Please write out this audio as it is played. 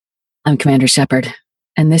I'm Commander Shepard,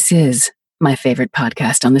 and this is my favorite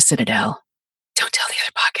podcast on the Citadel. Don't tell the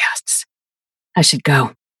other podcasts. I should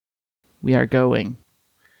go. We are going.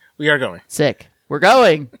 We are going. Sick. We're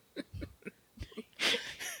going.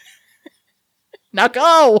 Now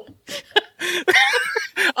go.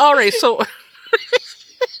 All right, so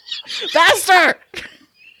faster.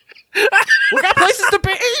 We got places to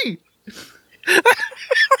be.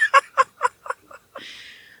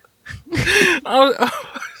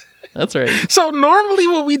 That's right. So normally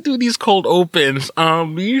when we do these cold opens,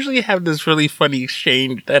 we usually have this really funny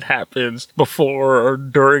exchange that happens before or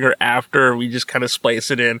during or after. We just kind of splice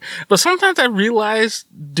it in. But sometimes I realize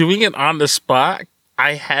doing it on the spot,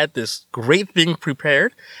 I had this great thing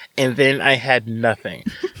prepared and then I had nothing.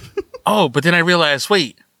 But then I realized,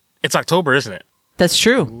 wait, it's October, isn't it? That's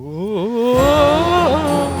true.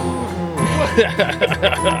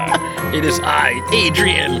 It is I,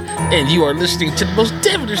 Adrian, and you are listening to the most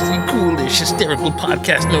devilishly ghoulish, hysterical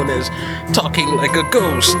podcast known as Talking Like a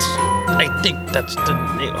Ghost. I think that's the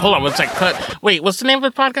name. Hold on, one sec. Cut. Wait, what's the name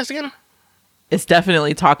of the podcast again? It's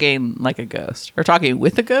definitely Talking Like a Ghost. Or Talking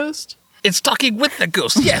with a Ghost? It's Talking with a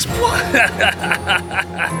Ghost, yes.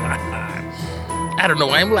 I don't know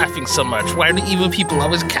why I'm laughing so much. Why do evil people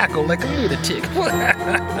always cackle like a lunatic?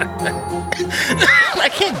 I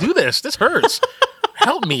can't do this. This hurts.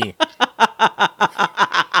 Help me.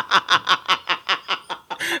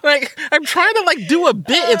 Like, I'm trying to do a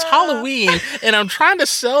bit. It's Halloween, and I'm trying to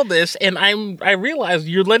sell this, and I realize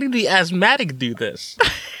you're letting the asthmatic do this.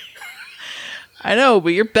 I know, but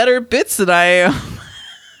you're better at bits than I am.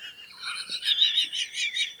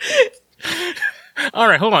 All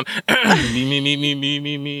right, hold on.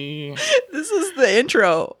 me. This is the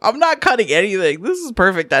intro. I'm not cutting anything. This is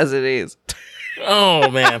perfect as it is. Oh,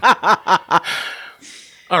 man.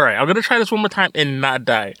 All right, I'm going to try this one more time and not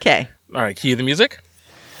die. Okay. All right, cue the music.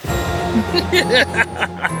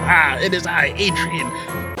 It is I, Adrian.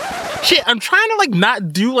 Shit, I'm trying to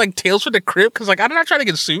not do Tales from the Crypt because I'm not trying to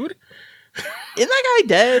get sued. Isn't that guy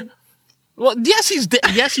dead? Well, yes, he's dead.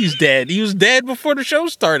 Yes, he's dead. He was dead before the show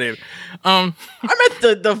started. I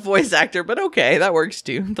meant the voice actor, but okay, that works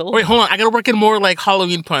too. Wait, hold on. I gotta work in more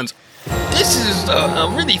Halloween puns. This is a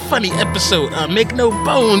really funny episode. Make no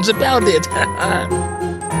bones about it.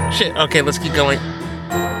 Shit. Okay, let's keep going.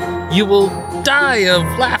 You will die of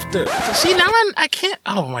laughter. See, now I can't.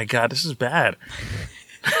 Oh my god, this is bad.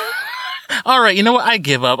 All right, you know what? I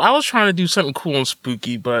give up. I was trying to do something cool and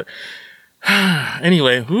spooky, but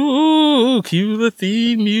anyway. Ooh, cue the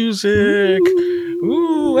theme music.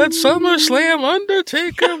 Ooh, at SummerSlam,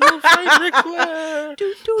 Undertaker will fight Ric Flair.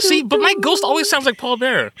 See, but my ghost always sounds like Paul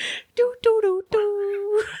Bearer.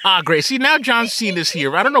 Ah, great. See, now John Cena's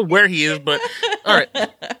here. I don't know where he is, but all right.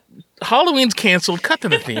 Halloween's canceled. Cut to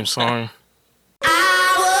the theme song.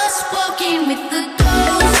 I was walking with the ghost.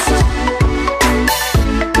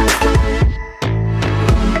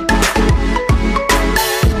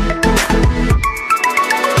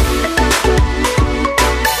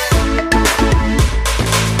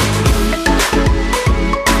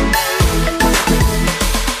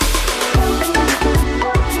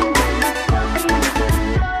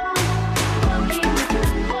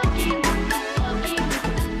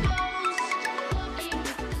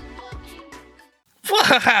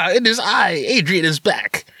 It is I, Adrian is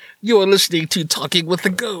back. You are listening to Talking with the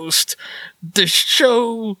Ghost, the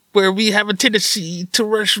show where we have a tendency to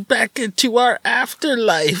rush back into our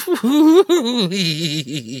afterlife.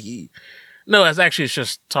 No, it's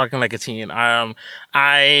just Talking Like a Teen.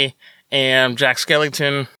 I am Jack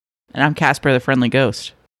Skellington. And I'm Casper the Friendly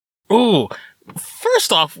Ghost. Ooh,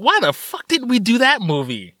 first off, why the fuck didn't we do that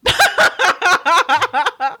movie?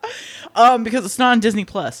 Because it's not on Disney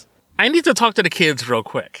Plus. I need to talk to the kids real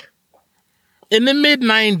quick. In the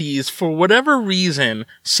mid-90s, for whatever reason,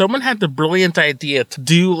 someone had the brilliant idea to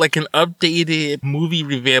do an updated movie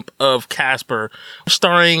revamp of Casper,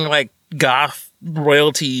 starring goth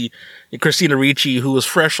royalty Christina Ricci, who was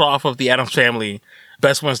fresh off of The Addams Family,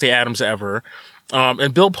 best Wednesday Addams ever,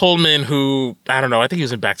 and Bill Pullman, who, I don't know, I think he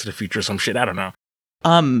was in Back to the Future or some shit, I don't know.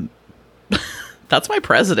 That's my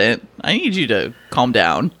president. I need you to calm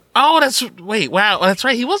down. Oh, that's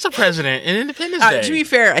right. He was the president in Independence Day. To be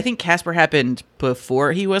fair, I think Casper happened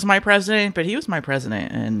before he was my president, but he was my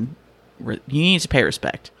president, and you need to pay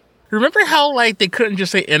respect. Remember how they couldn't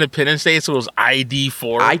just say Independence Day, so it was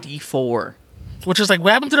ID4? ID4. Which is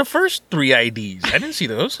what happened to the first 3 IDs? I didn't see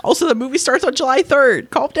those. Also, the movie starts on July 3rd.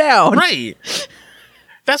 Calm down. Right.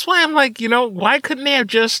 That's why I'm why couldn't they have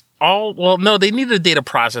just no, they needed a data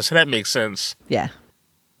process, so that makes sense. Yeah.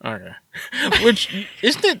 Okay. Which,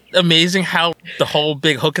 isn't it amazing how the whole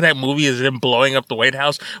big hook of that movie is them blowing up the White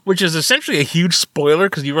House, which is essentially a huge spoiler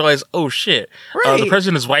because you realize, oh shit, the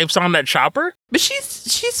president's wife's on that chopper? But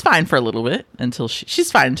she's fine for a little bit until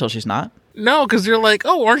she's fine until she's not. No, because you're like,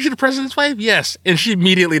 oh, aren't you the president's wife? Yes. And she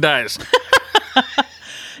immediately dies.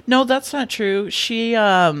 No, that's not true. She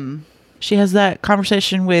has that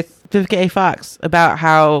conversation with Vivica A. Fox about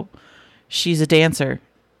how she's a dancer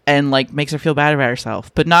and like makes her feel bad about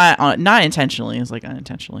herself, but not intentionally. It's like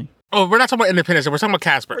unintentionally. Oh, we're not talking about Independence. We're talking about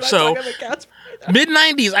Casper.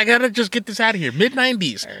 Mid-90s. I gotta just get this out of here.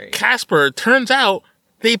 Mid-90s. Right. Casper, turns out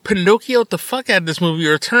they Pinocchio'd the fuck out of this movie,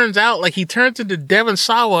 or it turns out like he turns into Devon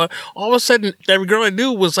Sawa. All of a sudden, every girl I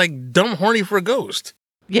knew was like dumb horny for a ghost.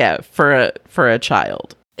 Yeah, for a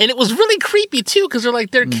child. And it was really creepy too, because they're like,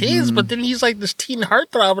 they're kids, but then he's like this teen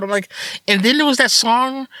heartthrob, and I'm like, and then there was that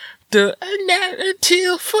song, the Not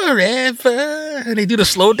Until Forever, and they do the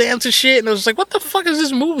slow dance and shit, and I was like, what the fuck is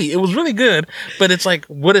this movie? It was really good, but it's like,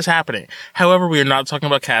 what is happening? However, we are not talking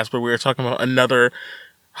about Casper, we are talking about another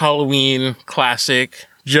Halloween classic,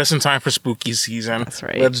 just in time for spooky season. That's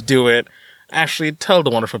right. Let's do it. Ashley, tell the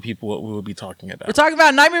wonderful people what we will be talking about. We're talking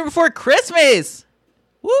about Nightmare Before Christmas!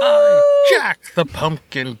 Woo! Jack the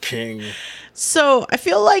Pumpkin King. So I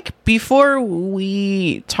feel like before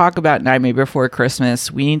we talk about Nightmare Before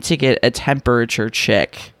Christmas, we need to get a temperature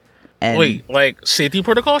check. And wait, like safety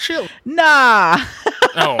protocol shit? Nah.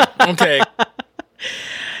 Oh, okay.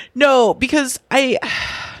 No, because I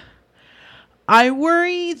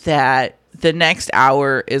worry that the next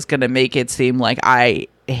hour is going to make it seem like I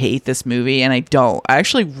hate this movie, and I don't. I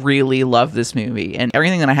actually really love this movie, and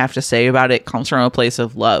everything that I have to say about it comes from a place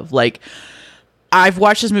of love. Like, I've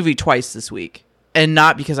watched this movie twice this week, and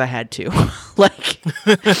not because I had to. Like,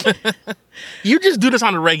 you just do this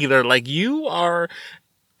on a regular. Like, you are,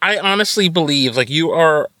 I honestly believe, like, you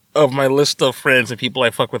are of my list of friends and people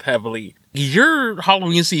I fuck with heavily. Your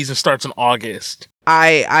Halloween season starts in August.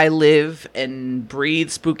 I live and breathe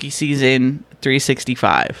spooky season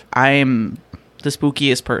 365. I am the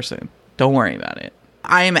spookiest person. Don't worry about it.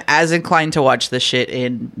 I am as inclined to watch this shit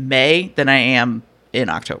in May than I am in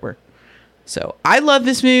October. So I love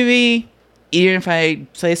this movie, even if I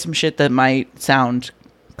say some shit that might sound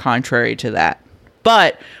contrary to that.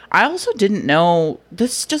 But I also didn't know,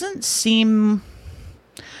 this doesn't seem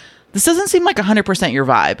like 100% your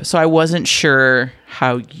vibe. So I wasn't sure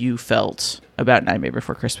how you felt about Nightmare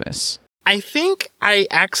Before Christmas. I think I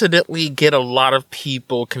accidentally get a lot of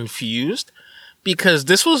people confused, because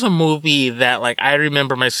this was a movie that, like, I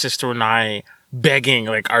remember my sister and I begging,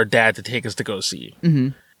 like, our dad to take us to go see. Mm-hmm.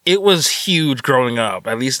 It was huge growing up,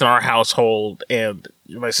 at least in our household, and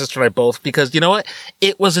my sister and I both, because, you know what?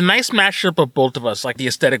 It was a nice mashup of both of us. Like, the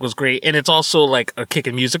aesthetic was great, and it's also, like, a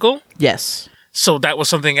kickin' musical. Yes. So that was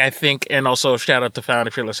something I think, and also shout out to Found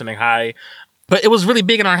if you're listening, hi. But it was really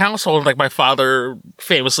big in our household. Like, my father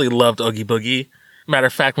famously loved Oogie Boogie. Matter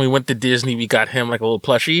of fact, when we went to Disney, we got him, like, a little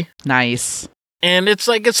plushie. Nice. And it's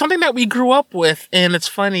like, it's something that we grew up with. And it's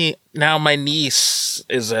funny. Now my niece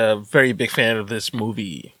is a very big fan of this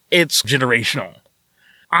movie. It's generational.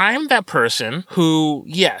 I'm that person who,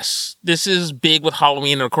 yes, this is big with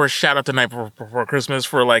Halloween. And of course, shout out to Night Before Christmas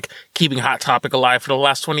for like keeping Hot Topic alive for the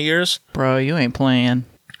last 20 years. Bro, you ain't playing.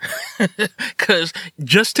 Because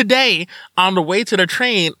just today, on the way to the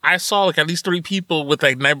train, I saw like at least 3 people with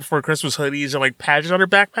like Night Before Christmas hoodies and like pageants on their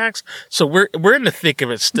backpacks. So we're in the thick of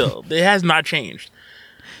it still. It has not changed.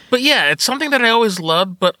 But yeah, it's something that I always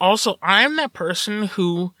loved. But also, I'm that person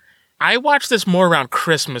who I watch this more around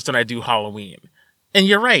Christmas than I do Halloween. And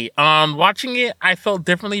you're right. Watching it, I felt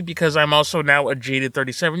differently because I'm also now a jaded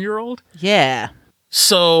 37-year-old. Yeah.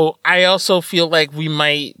 So I also feel like we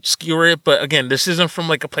might skewer it, but again, this isn't from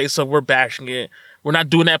like a place of we're bashing it. We're not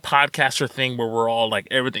doing that podcaster thing where we're all like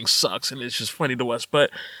everything sucks and it's just funny to us. But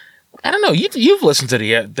I don't know. You've listened to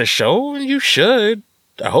the show, and you should.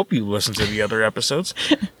 I hope you listen to the other episodes.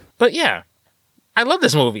 But yeah, I love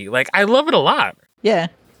this movie. Like, I love it a lot. Yeah.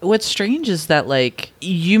 What's strange is that, like,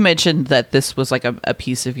 you mentioned that this was like a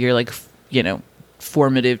piece of your, like, you know,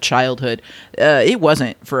 formative childhood. It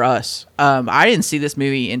wasn't for us. I didn't see this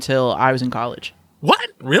movie until I was in college. What?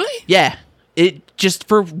 Really? Yeah. It just,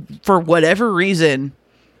 for whatever reason,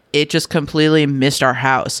 it just completely missed our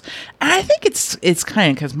house. And I think it's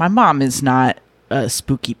kind of because my mom is not a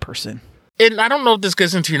spooky person. And I don't know if this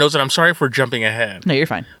gets into your notes, and I'm sorry for jumping ahead. No, you're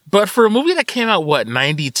fine. But for a movie that came out, what,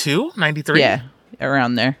 92? 93? Yeah,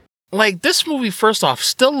 around there. Like, this movie, first off,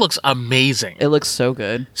 still looks amazing. It looks so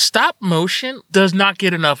good. Stop motion does not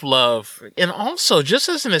get enough love. And also, just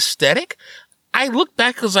as an aesthetic, I look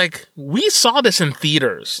back, because, like, we saw this in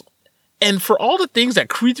theaters. And for all the things that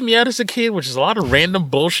creeped me out as a kid, which is a lot of random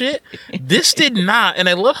bullshit, this did not. And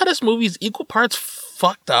I love how this movie is equal parts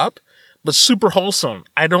fucked up, but super wholesome.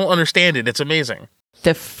 I don't understand it. It's amazing.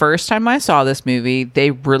 The first time I saw this movie,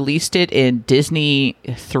 they released it in Disney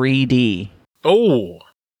 3D. Oh.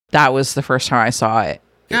 That was the first time I saw it.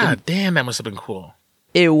 God damn, that must have been cool.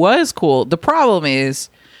 It was cool. The problem is,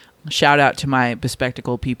 shout out to my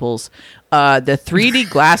bespectacled peoples, the 3D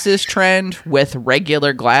glasses trend with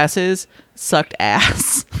regular glasses sucked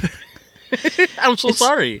ass. I'm so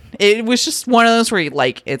sorry. It was just one of those where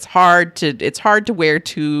like it's hard to wear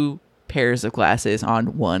two pairs of glasses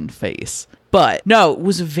on one face. But no, it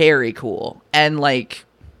was very cool. And like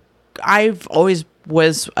I've always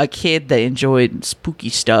was a kid that enjoyed spooky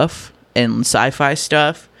stuff and sci-fi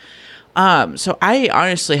stuff. So I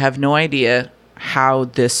honestly have no idea how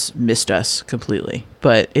this missed us completely,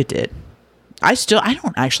 but it did. I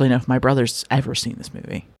don't actually know if my brother's ever seen this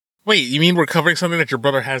movie. Wait, you mean we're covering something that your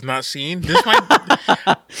brother has not seen? This might.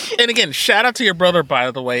 And again, shout out to your brother,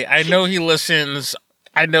 by the way. I know he listens.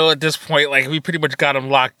 I know at this point, like, we pretty much got him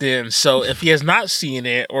locked in. So if he has not seen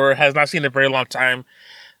it or has not seen it in a very long time,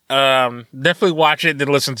 definitely watch it and then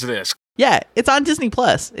listen to this. Yeah, it's on Disney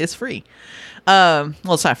Plus. It's free. Well,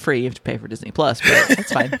 it's not free. You have to pay for Disney Plus, but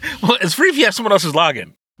it's fine. Well, it's free if you have someone else's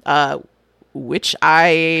login. Which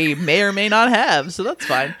I may or may not have, so that's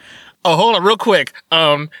fine. Oh, hold on real quick.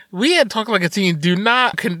 We had Talk Like a Teen do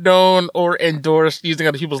not condone or endorse using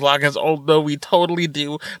other people's logins, although we totally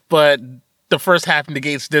do, but the first half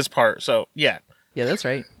negates this part, so yeah. Yeah, that's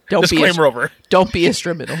right. Disclaimer over. Don't be a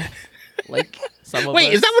striminal. Like some of Wait,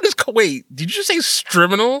 us. is that what it's called? Wait, did you say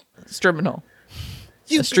striminal? Striminal.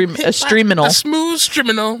 A streaminal. A smooth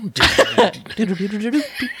striminal.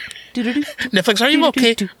 Netflix, are you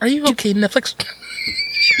okay? Are you okay, Netflix?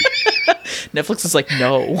 Netflix is like,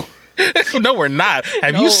 no. No, we're not.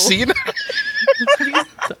 Have you seen?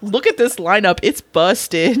 Look at this lineup. It's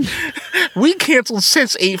busted. We canceled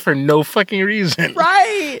Sense 8 for no fucking reason.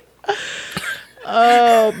 Right.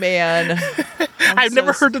 Oh, man. I've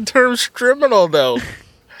never heard the term striminal, though.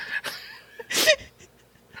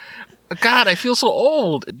 God, I feel so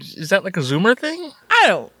old. Is that like a Zoomer thing?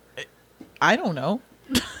 I don't know.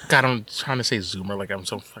 God, I'm trying to say Zoomer like I'm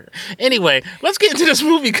so fucking... Anyway, let's get into this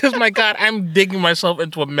movie because, my God, I'm digging myself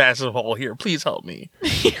into a massive hole here. Please help me.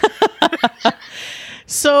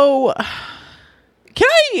 So,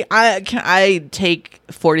 can I take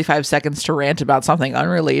 45 seconds to rant about something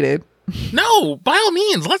unrelated? No, by all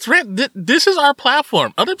means, let's rant. This is our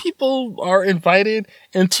platform. Other people are invited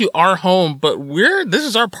into our home, but this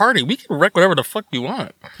is our party. We can wreck whatever the fuck we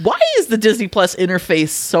want. Why is the Disney Plus interface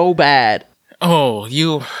so bad? Oh,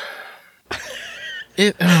 yeah.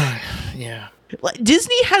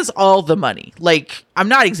 Disney has all the money. Like, I'm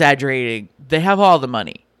not exaggerating. They have all the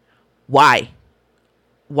money. Why?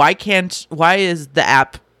 Why is the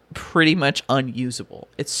app pretty much unusable?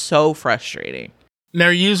 It's so frustrating. Now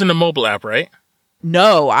you're using the mobile app, right?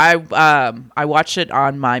 No, I watched it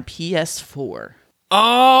on my PS4.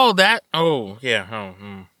 Oh, yeah.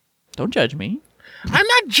 Don't judge me. I'm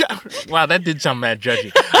not wow, that did sound mad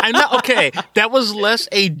judgy. I'm not okay. That was less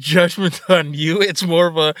a judgment on you. It's more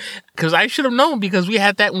of because I should have known because we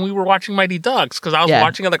had that when we were watching Mighty Ducks. Because I was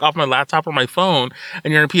watching it like off my laptop or my phone,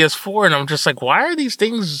 and you're on PS4, and I'm just like, why are these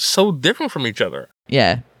things so different from each other?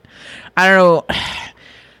 Yeah, I don't know.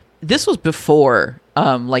 This was before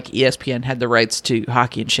like ESPN had the rights to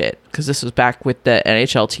hockey and shit. Because this was back with the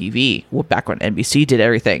NHL TV. Well, back when NBC did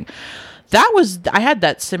everything. I had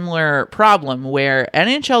that similar problem where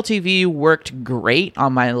NHL TV worked great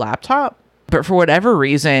on my laptop, but for whatever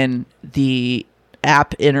reason, the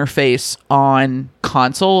app interface on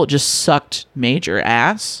console just sucked major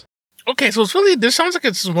ass. Okay, so this sounds like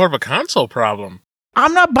it's more of a console problem.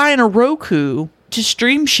 I'm not buying a Roku to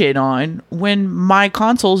stream shit on when my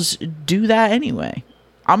consoles do that anyway.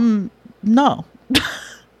 No.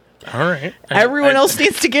 All right. Everyone else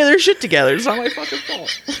needs to get their shit together. It's not my fucking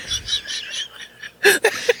fault.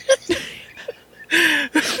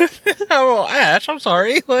 Oh, Ash, I'm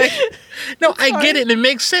sorry. Like, no, I get it. And it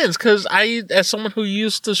makes sense because as someone who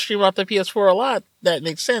used to stream off the PS4 a lot, that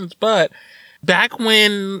makes sense. But back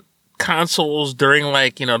when consoles during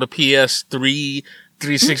like, the PS3,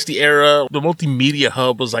 360 era, the multimedia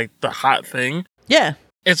hub was like the hot thing. Yeah.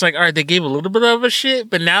 It's like, all right, they gave a little bit of a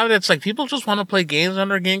shit, but now that's like people just want to play games on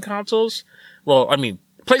their game consoles. Well, I mean,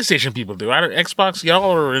 PlayStation people do. Xbox,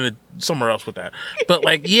 y'all are somewhere else with that. But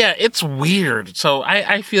like, yeah, it's weird. So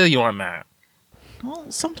I feel you on that.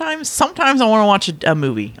 Well, sometimes I want to watch a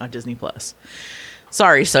movie on Disney Plus.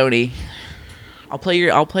 Sorry, Sony. I'll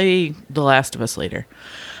play The Last of Us later.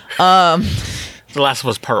 The Last of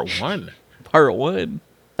Us Part 1. Part 1.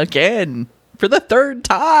 Again. For the third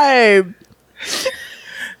time.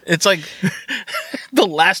 It's like The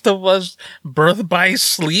Last of Us Birth by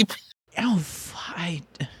Sleep. Oh, fine.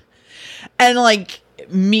 And like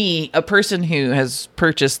me, a person who has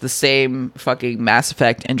purchased the same fucking Mass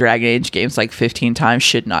Effect and Dragon Age games like 15 times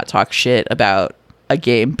should not talk shit about a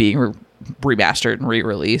game being remastered and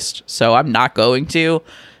re-released. So I'm not going to.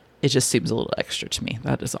 It just seems a little extra to me.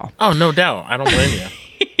 That is all. Oh, no doubt. I don't blame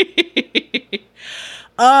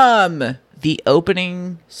you. The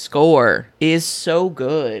opening score is so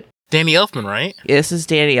good. Danny Elfman, right? This is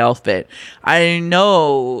Danny Elfman. I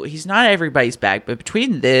know he's not everybody's bag, but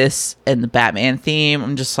between this and the Batman theme,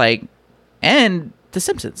 I'm just like, and The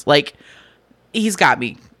Simpsons, like, he's got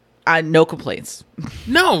me. No complaints.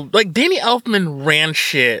 No, like Danny Elfman ran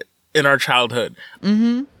shit in our childhood.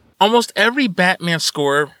 Mm-hmm. Almost every Batman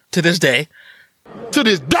score to this day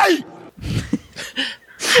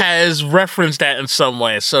has referenced that in some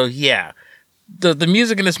way. So yeah, the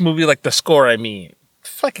music in this movie, like the score, I mean,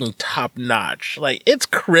 fucking top notch. Like, it's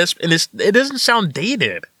crisp and it doesn't sound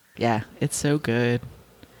dated. Yeah, it's so good.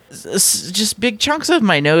 Just big chunks of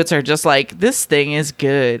my notes are just like, this thing is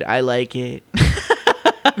good. I like it.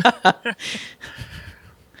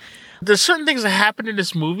 There's certain things that happened in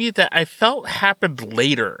this movie that I felt happened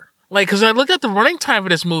later. Like, because I looked at the running time of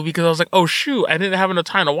this movie because I was like, oh shoot, I didn't have enough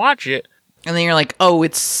time to watch it. And then you're like, oh,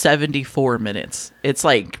 it's 74 minutes. It's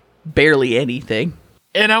like barely anything.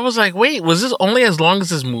 And I was like, wait, was this only as long as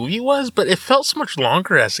this movie was? But it felt so much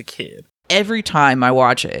longer as a kid. Every time I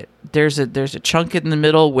watch it, there's a chunk in the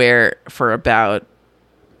middle where for about,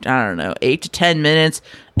 I don't know, 8 to 10 minutes,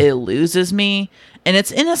 it loses me. And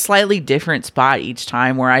it's in a slightly different spot each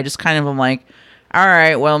time where I just kind of am like, all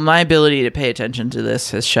right, well, my ability to pay attention to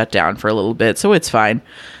this has shut down for a little bit, so it's fine.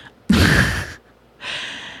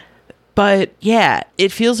 But yeah,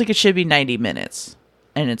 it feels like it should be 90 minutes,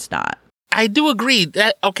 and it's not. I do agree.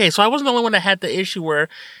 Okay, so I wasn't the only one that had the issue where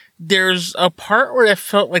there's a part where it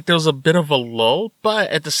felt like there was a bit of a lull, but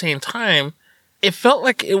at the same time, it felt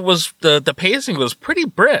like it was the pacing was pretty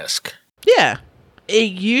brisk. Yeah.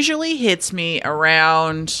 It usually hits me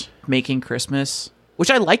around Making Christmas,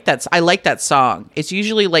 which I like that song. It's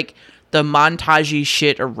usually like the montagey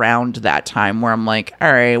shit around that time where I'm like,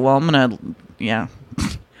 all right, well, I'm a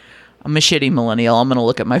shitty millennial. I'm going to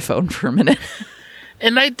look at my phone for a minute.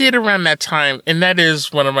 And I did around that time, and that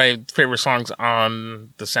is one of my favorite songs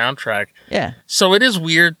on the soundtrack. Yeah. So it is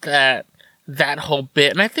weird that whole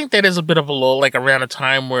bit, and I think that is a bit of a lull, like around a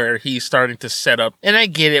time where he's starting to set up, and I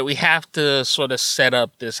get it, we have to sort of set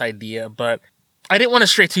up this idea, but I didn't want to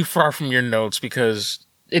stray too far from your notes, because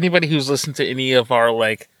anybody who's listened to any of our,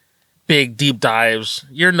 like, big deep dives,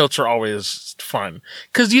 your notes are always fun.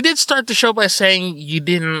 Because you did start the show by saying you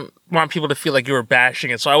didn't want people to feel like you were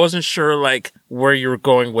bashing it, so I wasn't sure, like, where you were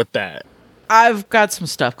going with that. I've got some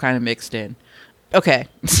stuff kind of mixed in. Okay.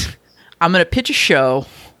 I'm going to pitch a show.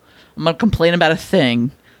 I'm going to complain about a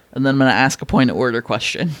thing, and then I'm going to ask a point of order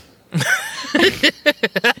question.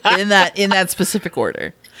 in that specific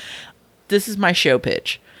order. This is my show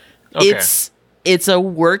pitch. Okay. It's a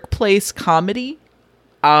workplace comedy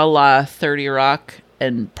a la 30 Rock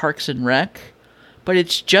and Parks and Rec, but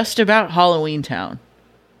it's just about Halloween Town.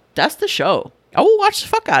 That's the show. I will watch the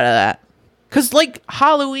fuck out of that. Because, like,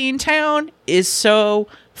 Halloween Town is so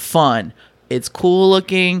fun. It's cool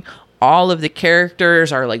looking. All of the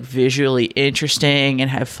characters are, like, visually interesting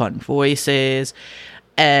and have fun voices.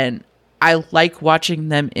 And I like watching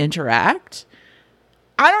them interact.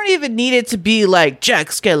 I don't even need it to be, like, Jack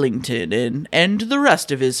Skellington and the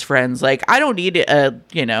rest of his friends. Like, I don't need a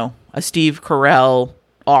Steve Carell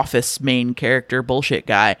Office main character bullshit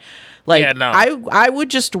guy. Like, yeah, no. I would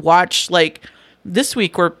just watch, like, this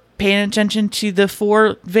week we're paying attention to the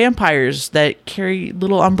 4 vampires that carry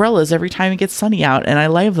little umbrellas every time it gets sunny out, and I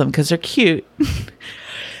love them because they're cute.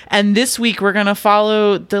 And this week we're going to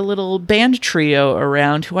follow the little band trio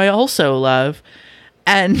around who I also love.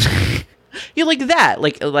 And you like that,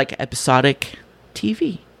 like episodic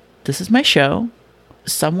TV. This is my show.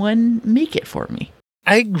 Someone make it for me.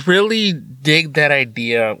 I really dig that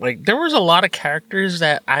idea. Like, there was a lot of characters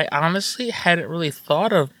that I honestly hadn't really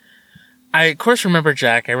thought of. I, of course, remember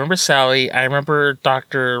Jack. I remember Sally. I remember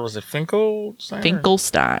Dr. Was it Finkelstein?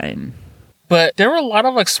 Finkelstein. But there were a lot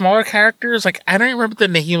of, like, smaller characters. Like, I don't remember the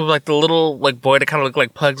name of, like, the little, like, boy that kind of looked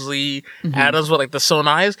like Pugsley Adams with, like, the sewn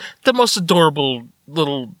eyes. The most adorable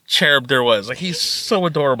little cherub there was. Like, he's so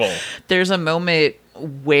adorable. There's a moment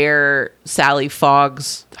where Sally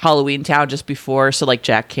Fogg's Halloween Town just before, so like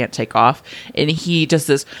Jack can't take off, and he does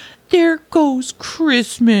this, "There goes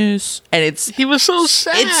Christmas," and he was so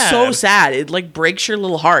sad. It's so sad. It like breaks your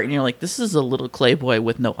little heart, and you're like, this is a little clay boy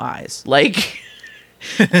with no eyes. Like,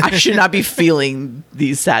 I should not be feeling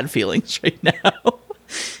these sad feelings right now.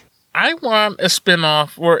 I want a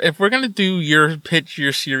spinoff, or if we're going to do your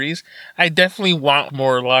series, I definitely want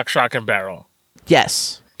more Lock, Shock, and Barrel.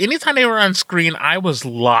 Yes. Anytime they were on screen, I was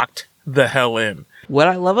locked the hell in. What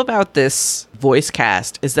I love about this voice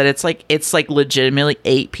cast is that it's like legitimately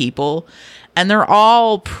 8 people, and they're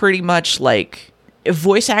all pretty much like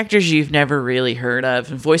voice actors you've never really heard of,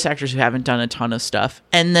 and voice actors who haven't done a ton of stuff.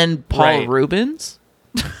 And then Paul Rubens.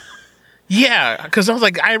 Yeah, because I was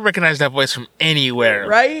like, I recognize that voice from anywhere.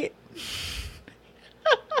 Right?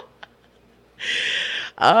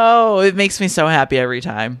 Oh, it makes me so happy every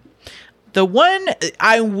time. The one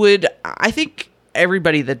I think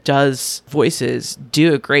everybody that does voices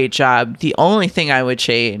do a great job. The only thing I would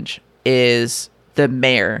change is the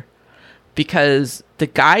mayor, because the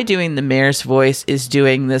guy doing the mayor's voice is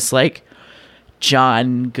doing this like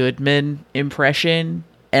John Goodman impression,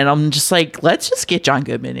 and I'm just like, let's just get John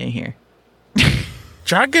Goodman in here.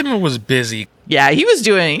 John Goodman was busy. Yeah, he was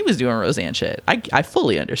doing Roseanne shit. I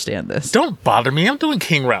fully understand this. Don't bother me. I'm doing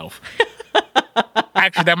King Ralph.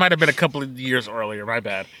 Actually, that might have been a couple of years earlier. My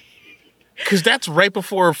bad. Because that's right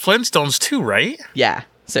before Flintstones too, right? Yeah.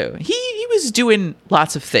 So he was doing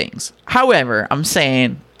lots of things. However, I'm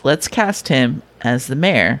saying let's cast him as the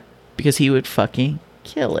mayor because he would fucking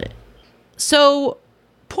kill it. So,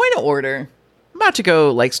 point of order. I'm about to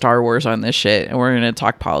go like Star Wars on this shit, and we're going to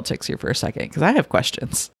talk politics here for a second because I have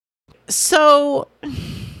questions. So,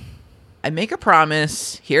 I make a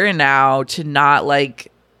promise here and now to not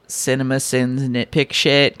like CinemaSins nitpick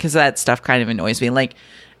shit, because that stuff kind of annoys me. Like,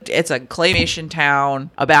 it's a claymation town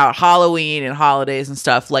about Halloween and holidays and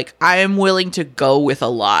stuff. Like, I am willing to go with a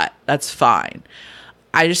lot. That's fine.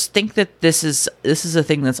 I just think that this is a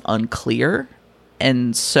thing that's unclear.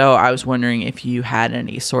 And so I was wondering if you had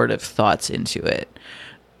any sort of thoughts into it.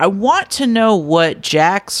 I want to know what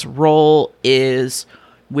Jack's role is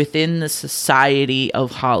within the society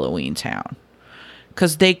of Halloween Town,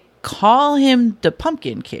 because they call him the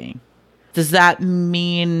Pumpkin King. Does that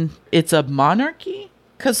mean it's a monarchy?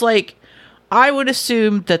 Because, like, I would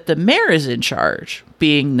assume that the mayor is in charge,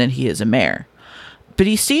 being that he is a mayor. But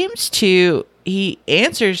he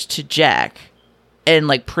answers to Jack and,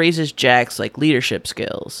 like, praises Jack's, like, leadership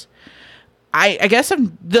skills. I guess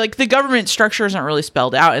the government structure isn't really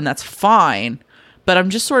spelled out, and that's fine. But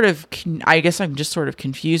I'm just sort of,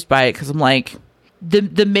 confused by it, because I'm like,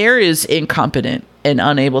 the mayor is incompetent and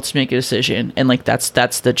unable to make a decision, and like that's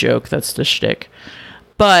the joke, that's the shtick.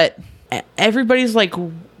 But everybody's like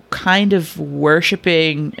kind of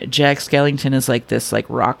worshiping Jack Skellington as like this like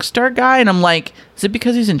rock star guy, and I'm like, is it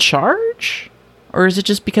because he's in charge, or is it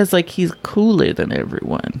just because like he's cooler than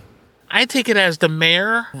everyone? I take it as the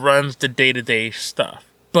mayor runs the day-to-day stuff,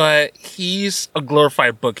 but he's a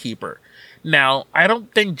glorified bookkeeper. Now, I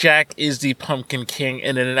don't think Jack is the Pumpkin King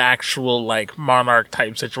in an actual, like, monarch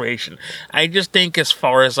type situation. I just think as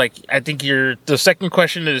far as, like, I think the second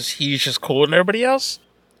question is he's just cooler than everybody else?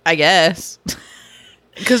 I guess.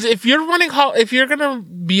 Because if you're gonna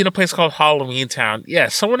be in a place called Halloween Town, yeah,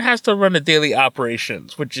 someone has to run the daily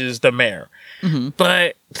operations, which is the mayor. Mm-hmm.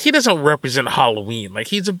 But he doesn't represent Halloween. Like,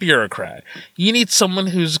 he's a bureaucrat. You need someone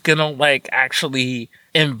who's gonna, like, actually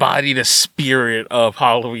embody the spirit of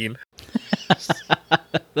Halloween.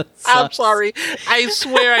 I'm sorry. I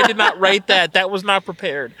swear I did not write that. That was not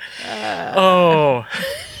prepared. But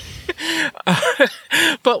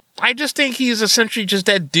I just think he's essentially just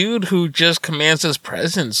that dude who just commands his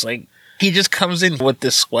presence. Like, he just comes in with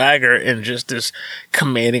this swagger and just this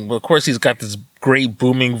commanding. Well, of course, he's got this great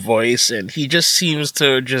booming voice, and he just seems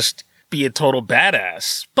to just be a total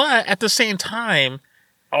badass. But at the same time,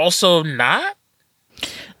 also not.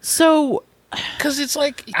 So, because it's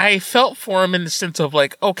like, I felt for him in the sense of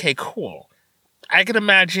like, okay, cool. I can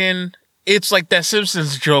imagine it's like that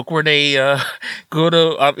Simpsons joke where they go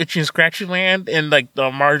to Itchy and Scratchy Land, and like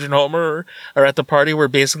Marge and Homer are at the party where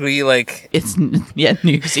basically like it's New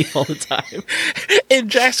Year's Eve all the time, and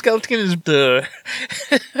Jack Skellington is the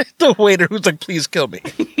the waiter who's like, please kill me.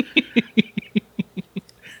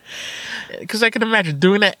 Because I can imagine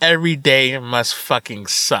doing that every day must fucking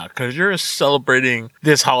suck, because you're celebrating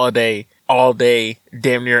this holiday all day,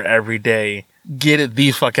 damn near every day. Get it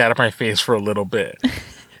the fuck out of my face for a little bit.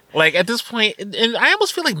 Like, at this point, and I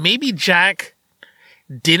almost feel like maybe Jack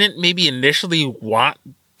didn't maybe initially want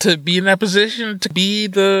to be in that position, to be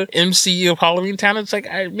the MC of Halloween Town. It's like,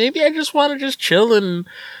 maybe I just want to just chill and,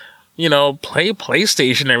 play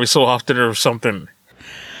PlayStation every so often or something.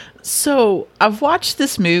 So I've watched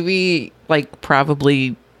this movie like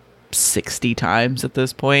probably 60 times at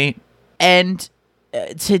this point. And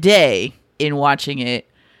today, in watching it,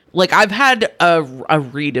 like I've had a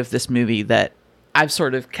read of this movie that I've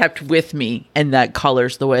sort of kept with me and that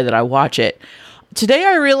colors the way that I watch it. Today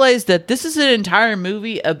I realized that this is an entire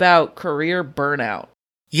movie about career burnout.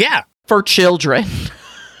 Yeah. For children.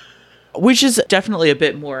 Which is definitely a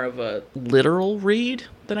bit more of a literal read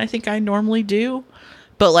than I think I normally do.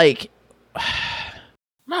 But like...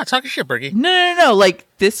 No, talking shit, Berkey. No. Like,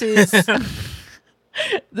 this is...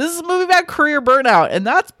 this is a movie about career burnout, and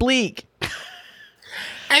that's bleak.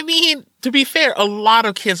 I mean, to be fair, a lot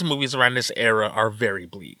of kids' movies around this era are very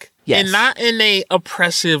bleak. Yes. And not in a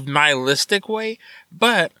oppressive, nihilistic way,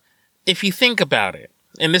 but if you think about it,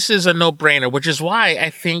 and this is a no-brainer, which is why I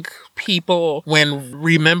think people, when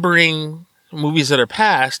remembering movies that are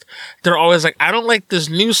past, they're always like, I don't like this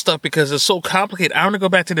new stuff because it's so complicated. I want to go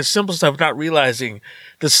back to the simple stuff without realizing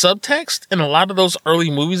the subtext in a lot of those early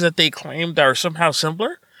movies that they claimed are somehow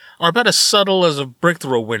simpler are about as subtle as a brick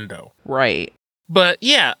through a window. Right. But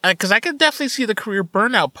yeah, because I could definitely see the career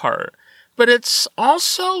burnout part. But it's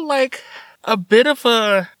also like a bit of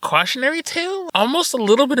a cautionary tale, almost a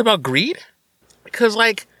little bit about greed. Because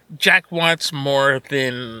like Jack wants more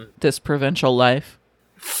than this provincial life.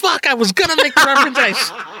 Fuck, I was gonna make the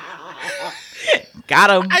reference. Got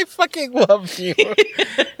him. I fucking love you.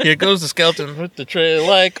 Here goes the skeleton with the tray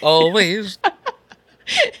like always.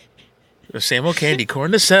 The same old candy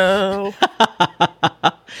corn to sell.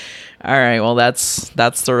 All right, well, that's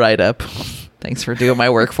the write-up. Thanks for doing my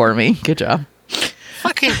work for me. Good job.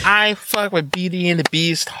 Fucking I fuck with Beauty and the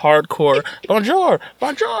Beast hardcore. Bonjour.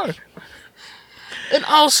 And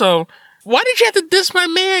also, why did you have to diss my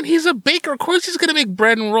man? He's a baker. Of course he's going to make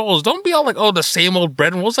bread and rolls. Don't be all like, oh, the same old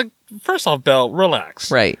bread and rolls. Like, first off, Belle, relax.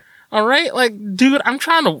 Right. All right? Like, dude, I'm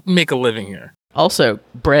trying to make a living here. Also,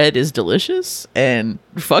 bread is delicious, and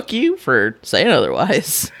fuck you for saying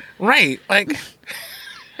otherwise. Right. Like...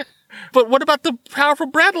 But what about the powerful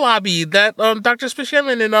bread lobby that Dr.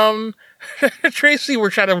 Spishellen and Tracy were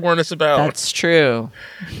trying to warn us about? That's true.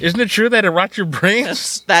 Isn't it true that it rots your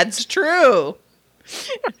brains? That's true.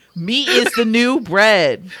 Meat is the new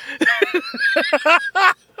bread.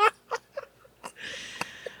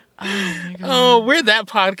 Oh my God. Oh, we're that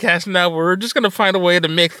podcast now. We're just going to find a way to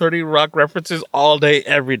make 30 Rock references all day,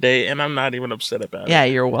 every day, and I'm not even upset about it. Yeah,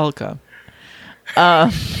 you're welcome.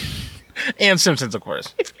 And Simpsons, of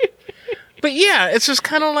course. But yeah, it's just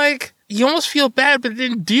kind of like, you almost feel bad, but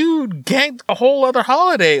then dude ganked a whole other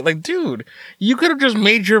holiday. Like, dude, you could have just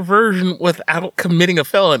made your version without committing a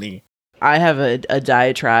felony. I have a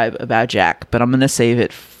diatribe about Jack, but I'm going to save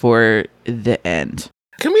it for the end.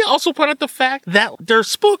 Can we also point out the fact that they're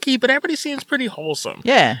spooky, but everybody seems pretty wholesome?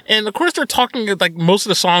 Yeah. And of course they're talking, like, most of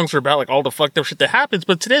the songs are about, like, all the fucked up shit that happens,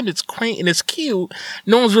 but to them it's quaint and it's cute.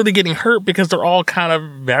 No one's really getting hurt because they're all kind of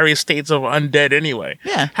various states of undead anyway.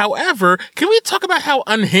 Yeah. However, can we talk about how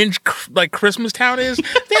unhinged, like, Christmas Town is?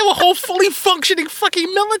 They have a whole fully functioning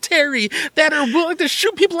fucking military that are willing to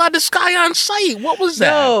shoot people out of the sky on sight. What was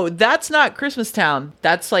that? No, that's not Christmas Town.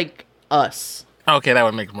 That's, like, Us. Okay, that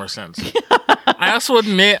would make more sense. I also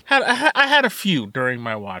admit, I had a few during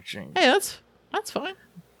my watching. Hey, that's fine.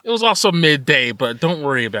 It was also midday, but don't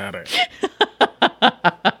worry about it.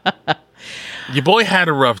 Your boy had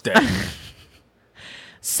a rough day.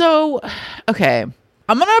 So, okay.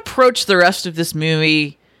 I'm going to approach the rest of this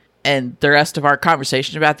movie and the rest of our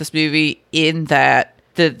conversation about this movie in that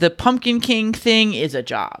the Pumpkin King thing is a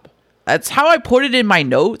job. That's how I put it in my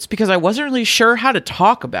notes because I wasn't really sure how to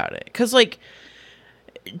talk about it. Because, like,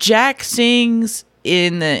 Jack sings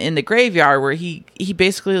in the graveyard where he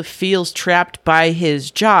basically feels trapped by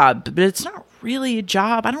his job, but it's not really a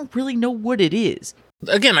job. I don't really know what it is.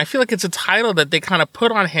 Again, I feel like it's a title that they kind of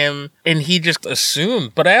put on him and he just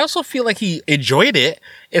assumed, but I also feel like he enjoyed it.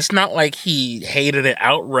 It's not like he hated it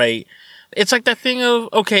outright. It's like that thing of,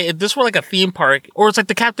 okay, if this were like a theme park, or it's like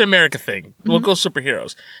the Captain America thing. We'll go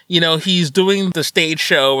superheroes. You know, he's doing the stage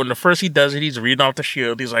show, and the first he does it, he's reading off the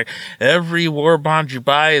shield. He's like, every war bond you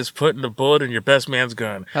buy is putting a bullet in your best man's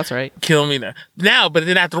gun. That's right. Kill me now. But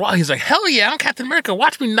then after a while, he's like, hell yeah, I'm Captain America.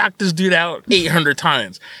 Watch me knock this dude out 800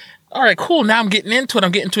 times. All right, cool. Now I'm getting into it.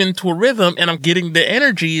 I'm getting into a rhythm and I'm getting the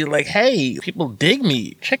energy like, hey, people dig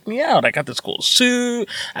me. Check me out. I got this cool suit.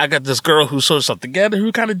 I got this girl who sews stuff together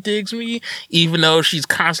who kind of digs me, even though she's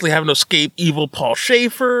constantly having to escape evil Paul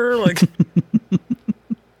Schaefer. Like,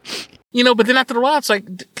 you know, but then after a while, it's like,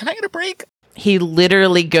 can I get a break? He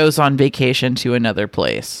literally goes on vacation to another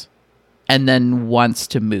place and then wants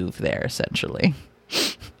to move there, essentially.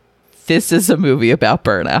 This is a movie about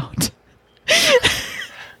burnout.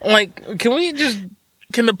 Like,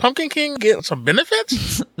 can the Pumpkin King get some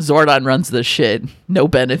benefits? Zordon runs the shit. No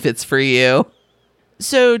benefits for you.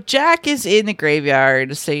 So Jack is in the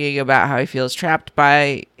graveyard singing about how he feels trapped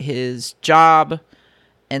by his job.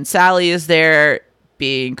 And Sally is there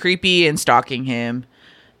being creepy and stalking him.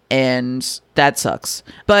 And that sucks.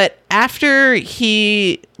 But after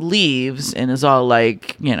he leaves and is all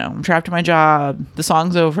like, you know, I'm trapped in my job. The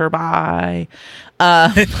song's over. Bye.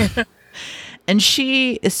 And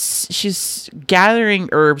she's gathering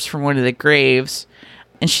herbs from one of the graves.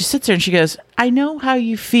 And she sits there and she goes, I know how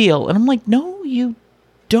you feel. And I'm like, no, you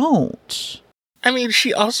don't. I mean,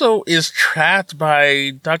 she also is trapped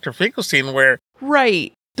by Dr. Finkelstein, where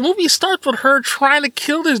Right. the movie starts with her trying to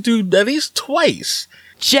kill this dude at least twice.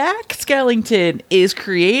 Jack Skellington is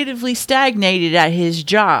creatively stagnated at his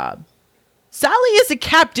job. Sally is a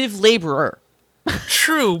captive laborer.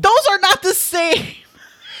 True. Those are not the same.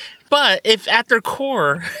 But if at their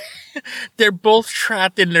core, they're both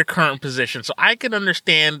trapped in their current position. So I can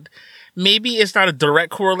understand, maybe it's not a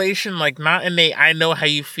direct correlation, like not in a I know how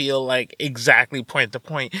you feel, like exactly point to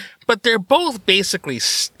point, but they're both basically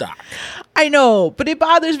stuck. I know, but it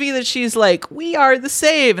bothers me that she's like, we are the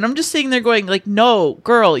same. And I'm just sitting there going like, no,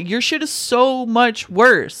 girl, your shit is so much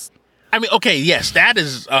worse. I mean, okay, yes, that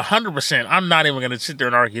is 100%. I'm not even going to sit there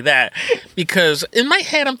and argue that, because in my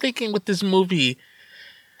head, I'm thinking with this movie,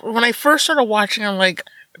 when I first started watching, I'm like,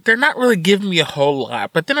 they're not really giving me a whole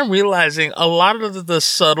lot. But then I'm realizing a lot of the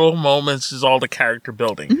subtle moments is all the character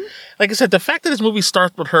building. Mm-hmm. Like I said, the fact that this movie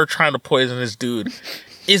starts with her trying to poison this dude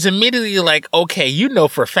is immediately like, okay, you know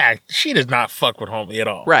for a fact, she does not fuck with homie at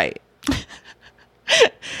all. Right.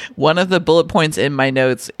 One of the bullet points in my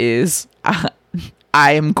notes is,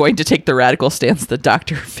 I am going to take the radical stance that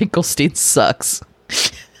Dr. Finkelstein sucks.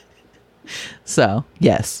 So,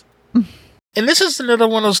 yes. And this is another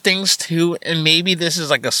one of those things too, and maybe this is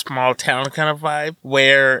like a small town kind of vibe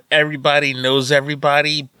where everybody knows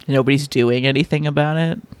everybody. Nobody's doing anything about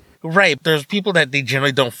it. Right. There's people that they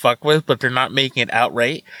generally don't fuck with, but they're not making it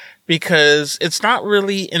outright, because it's not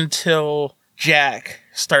really until Jack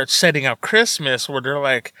starts setting up Christmas where they're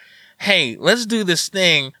like, hey, let's do this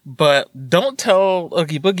thing, but don't tell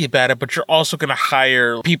Oogie Boogie about it, but you're also going to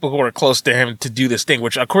hire people who are close to him to do this thing,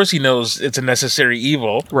 which of course he knows it's a necessary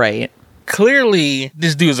evil. Right. Clearly,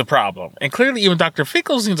 this dude's a problem. And clearly, even Dr.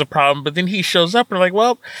 Finkelstein's a problem. But then he shows up and they're like,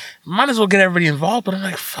 well, might as well get everybody involved. But I'm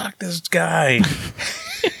like, fuck this guy.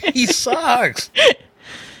 He sucks.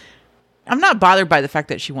 I'm not bothered by the fact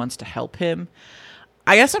that she wants to help him.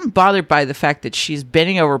 I guess I'm bothered by the fact that she's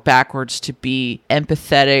bending over backwards to be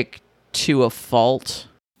empathetic to a fault.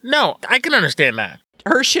 No, I can understand that.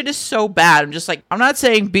 Her shit is so bad. I'm just like, I'm not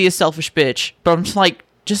saying be a selfish bitch, but I'm just like,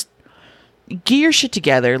 just get your shit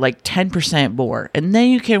together like 10% more, and then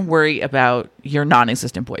you can worry about your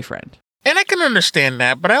non-existent boyfriend. And I can understand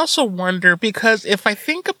that, but I also wonder, because if I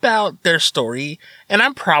think about their story, and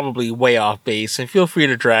I'm probably way off base, and feel free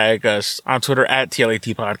to drag us on Twitter at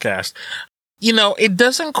TLAT Podcast, you know, it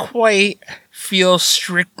doesn't quite feel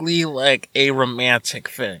strictly like a romantic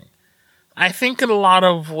thing. I think in a lot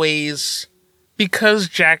of ways, because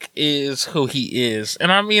Jack is who he is,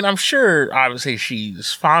 and I mean, I'm sure, obviously,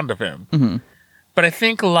 she's fond of him. Mm-hmm. But I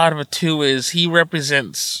think a lot of it, too, is he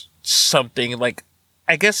represents something, like,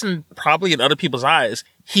 I guess probably in other people's eyes,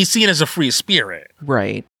 he's seen as a free spirit.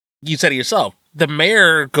 Right. You said it yourself. The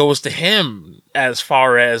mayor goes to him as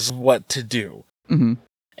far as what to do. Mm-hmm.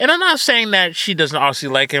 And I'm not saying that she doesn't obviously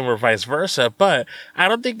like him or vice versa, but I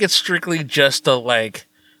don't think it's strictly just a, like,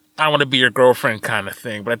 I want to be your girlfriend kind of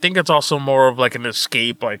thing. But I think it's also more of like an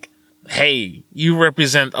escape, like, hey, you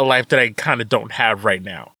represent a life that I kind of don't have right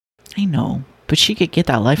now. I know, but she could get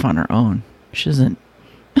that life on her own. She doesn't.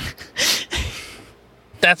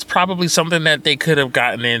 That's probably something that they could have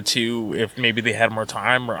gotten into if maybe they had more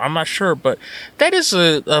time, or I'm not sure, but that is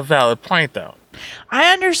a valid point, though.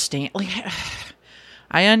 I understand. Like,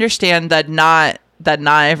 I understand that not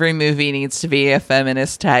every movie needs to be a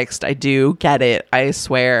feminist text. I do get it. I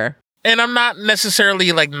swear. And I'm not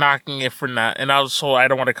necessarily like knocking it for not. And also, I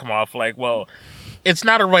don't want to come off like, well, it's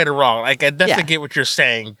not a right or wrong. Like, I definitely get what you're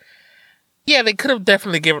saying. Yeah, they could have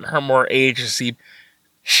definitely given her more agency.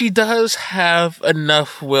 She does have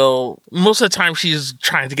enough will. Most of the time, she's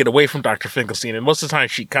trying to get away from Dr. Finkelstein, and most of the time,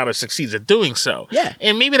 she kind of succeeds at doing so. Yeah.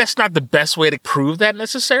 And maybe that's not the best way to prove that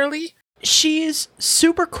necessarily. She's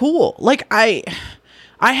super cool. Like, I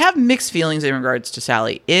have mixed feelings in regards to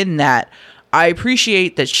Sally, in that I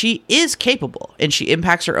appreciate that she is capable and she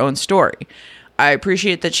impacts her own story. I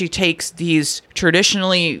appreciate that she takes these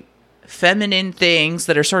traditionally feminine things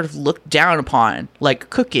that are sort of looked down upon, like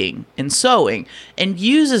cooking and sewing, and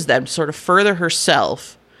uses them to sort of further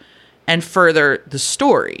herself and further the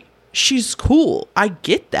story. She's cool. I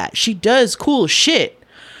get that. She does cool shit.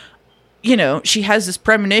 You know, she has this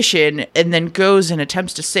premonition and then goes and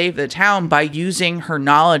attempts to save the town by using her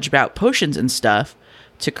knowledge about potions and stuff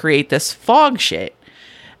to create this fog shit.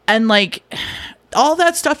 And like, all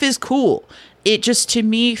that stuff is cool. It just, to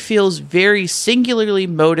me, feels very singularly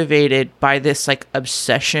motivated by this like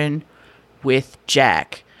obsession with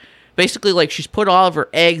Jack. Basically, like, she's put all of her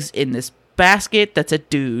eggs in this basket that's a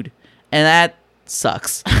dude, and that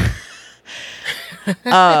sucks.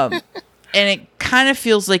 And it kind of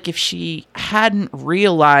feels like if she hadn't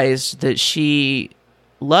realized that she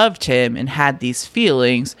loved him and had these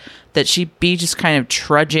feelings, that she'd be just kind of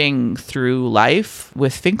trudging through life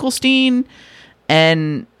with Finkelstein,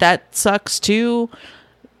 and that sucks too.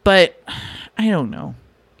 But I don't know.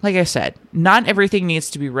 Like I said, not everything needs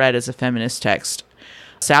to be read as a feminist text.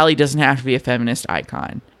 Sally doesn't have to be a feminist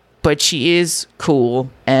icon, but she is cool,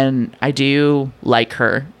 and I do like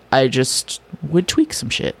her. I just would tweak some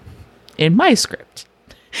shit in my script.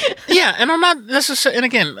 Yeah, and I'm not necessarily, and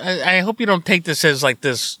again, I hope you don't take this as like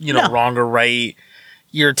this, wrong or right,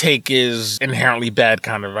 your take is inherently bad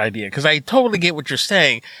kind of idea, because I totally get what you're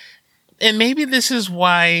saying. And maybe this is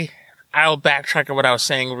why I'll backtrack on what I was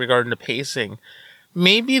saying regarding the pacing.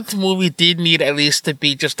 Maybe the movie did need at least to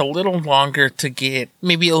be just a little longer to get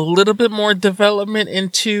maybe a little bit more development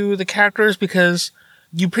into the characters, because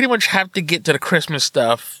you pretty much have to get to the Christmas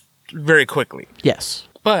stuff very quickly. Yes.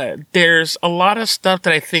 But there's a lot of stuff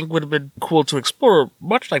that I think would have been cool to explore,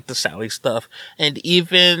 much like the Sally stuff, and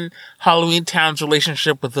even Halloween Town's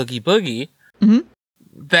relationship with Oogie Boogie,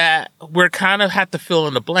 that we're kind of have to fill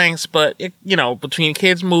in the blanks. But, between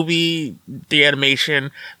kids' movie, the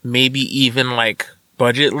animation, maybe even like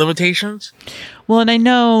budget limitations. Well, and I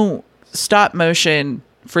know stop motion,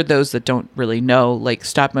 for those that don't really know, like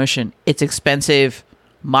stop motion, it's expensive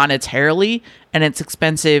monetarily and it's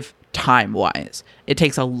expensive time-wise. It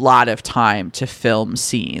takes a lot of time to film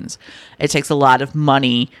scenes. It takes a lot of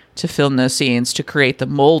money to film those scenes, to create the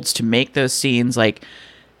molds, to make those scenes. Like,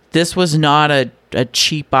 this was not a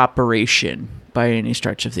cheap operation by any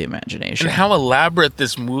stretch of the imagination. And how elaborate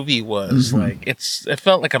this movie was. Like, it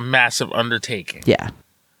felt like a massive undertaking. Yeah.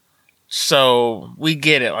 So we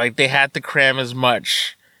get it. Like, they had to cram as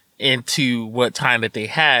much into what time that they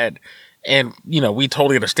had. And, we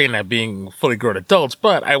totally understand that being fully grown adults,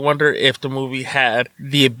 but I wonder if the movie had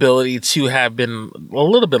the ability to have been a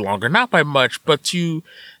little bit longer, not by much, but to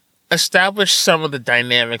establish some of the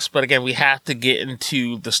dynamics. But again, we have to get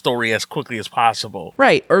into the story as quickly as possible.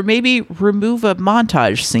 Right. Or maybe remove a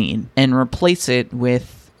montage scene and replace it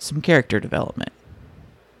with some character development.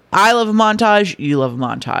 I love a montage. You love a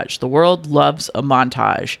montage. The world loves a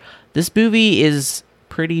montage. This movie is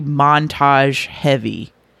pretty montage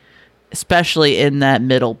heavy, especially in that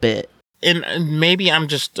middle bit. And maybe I'm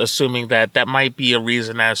just assuming that might be a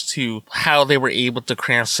reason as to how they were able to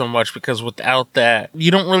cram so much, because without that,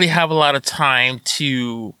 you don't really have a lot of time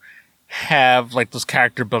to have like those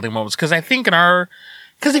character building moments. Because I think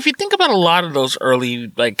because if you think about a lot of those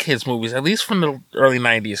early like kids movies, at least from the early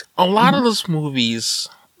 90s, a lot of those movies,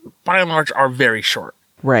 by and large, are very short.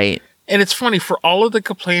 Right. And it's funny, for all of the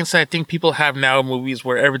complaints that I think people have now in movies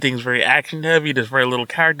where everything's very action heavy, there's very little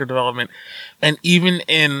character development, and even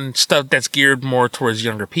in stuff that's geared more towards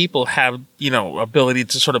younger people, have, ability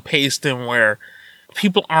to sort of pace them where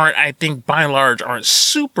people aren't, I think, by and large, aren't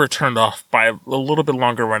super turned off by a little bit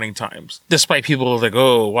longer running times. Despite people like,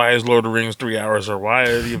 oh, why is Lord of the Rings 3 hours, or why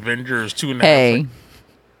are the Avengers 2.5? Hey,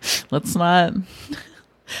 let's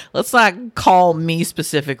not call me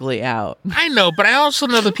specifically out. I know, but I also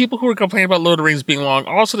know the people who were complaining about Lord of the Rings being long,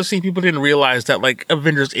 also the same people didn't realize that, like,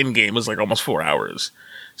 Avengers Endgame was, like, almost 4 hours.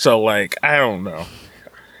 So, like, I don't know.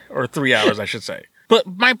 Or 3 hours, I should say. But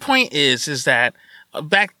my point is that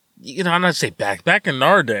back, I'm not saying back in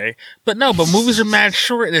our day, but movies are mad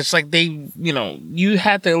short. It's like they, you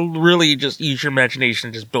had to really just use your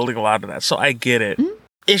imagination just building a lot of that. So I get it. Mm-hmm.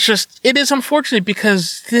 It is unfortunate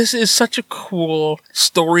because this is such a cool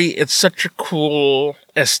story. It's such a cool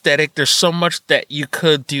aesthetic. There's so much that you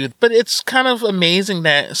could do, but it's kind of amazing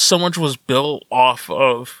that so much was built off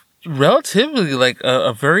of relatively like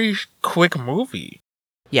a very quick movie.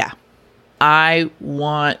 Yeah. I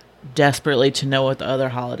want desperately to know what the other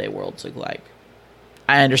holiday worlds look like.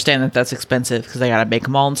 I understand that that's expensive because I gotta make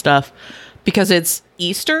them all and stuff, because it's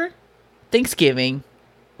Easter, Thanksgiving,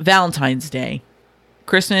 Valentine's Day,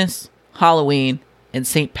 Christmas, Halloween, and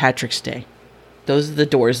St. Patrick's Day. Those are the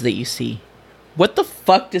doors that you see. What the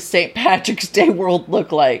fuck does St. Patrick's Day world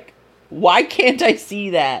look like? Why can't I see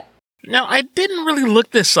that? Now, I didn't really look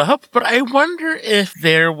this up, but I wonder if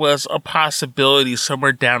there was a possibility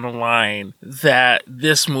somewhere down the line that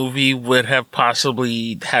this movie would have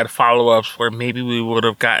possibly had follow-ups where maybe we would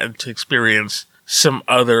have gotten to experience some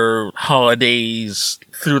other holidays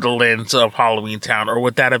through the lens of Halloween Town, or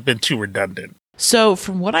would that have been too redundant? So,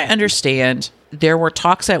 from what I understand, there were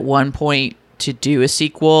talks at one point to do a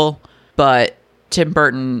sequel, but Tim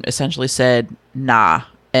Burton essentially said, nah.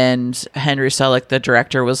 And Henry Selick, the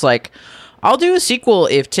director, was like, I'll do a sequel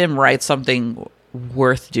if Tim writes something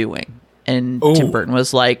worth doing. And Tim Burton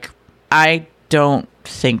was like, I don't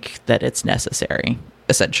think that it's necessary,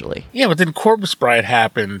 essentially. Yeah, but then Corpse Bride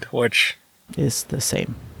happened, which is the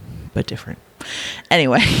same, but different.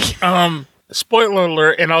 Anyway. Spoiler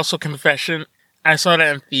alert, and also confession, I saw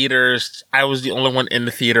that in theaters. I was the only one in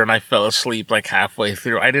the theater, and I fell asleep like halfway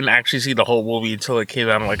through. I didn't actually see the whole movie until it came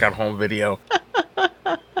out like on home video.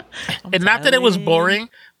 And not that it was boring,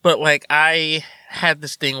 but like I had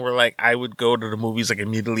this thing where like I would go to the movies like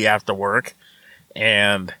immediately after work,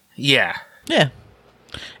 and yeah.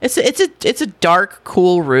 It's a dark,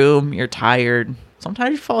 cool room. You're tired.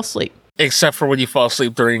 Sometimes you fall asleep. Except for when you fall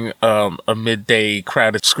asleep during a midday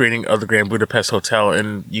crowded screening of the Grand Budapest Hotel,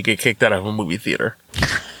 and you get kicked out of a movie theater.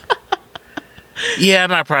 Yeah, I'm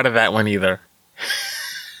not proud of that one either.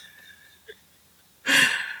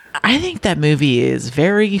 I think that movie is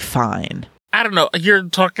very fine. I don't know. You're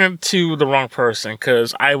talking to the wrong person,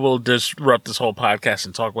 because I will disrupt this whole podcast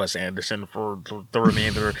and talk Wes Anderson for the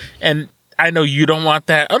remainder. And I know you don't want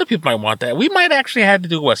that. Other people might want that. We might actually have to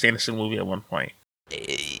do a Wes Anderson movie at one point.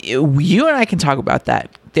 You and I can talk about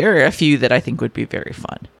that. There are a few that I think would be very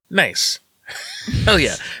fun. Nice. Hell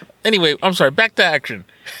yeah. Anyway, I'm sorry. Back to action.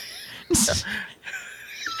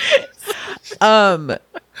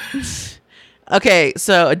 Okay,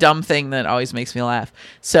 so a dumb thing that always makes me laugh.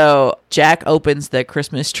 So Jack opens the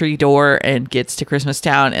Christmas tree door and gets to Christmas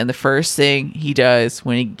Town, and the first thing he does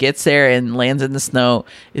when he gets there and lands in the snow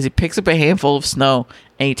is he picks up a handful of snow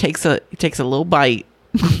and he takes a little bite.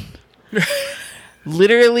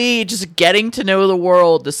 Literally just getting to know the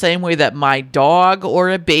world the same way that my dog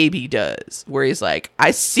or a baby does, where he's like,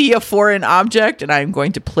 I see a foreign object and I'm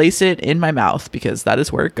going to place it in my mouth because that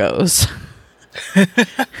is where it goes.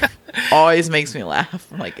 Always makes me laugh.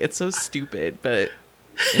 Like, it's so stupid, but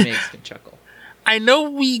it makes me chuckle. I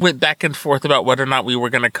know we went back and forth about whether or not we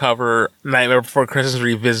were going to cover Nightmare Before Christmas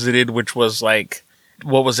Revisited, which was like,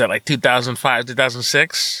 what was that, like 2005,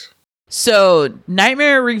 2006? So,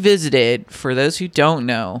 Nightmare Revisited, for those who don't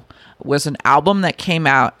know, was an album that came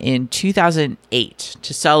out in 2008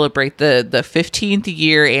 to celebrate the 15th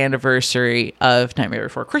year anniversary of Nightmare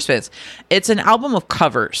Before Christmas. It's an album of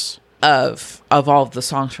covers of all of the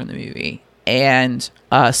songs from the movie, and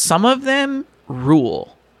some of them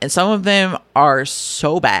rule and some of them are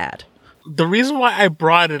so bad. The reason why I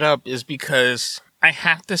brought it up is because I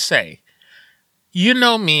have to say, you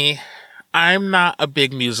know me, I'm not a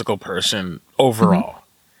big musical person overall,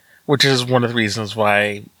 which is one of the reasons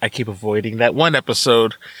why I keep avoiding that one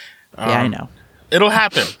episode. Yeah, I know. It'll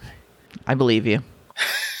happen. I believe you.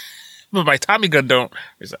 But my Tommy gun don't.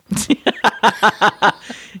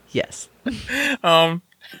 Yes. But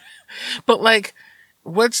like,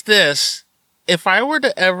 what's this? If I were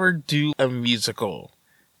to ever do a musical,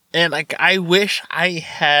 and like, I wish I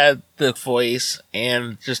had the voice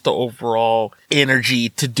and just the overall energy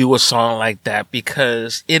to do a song like that,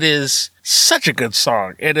 because it is such a good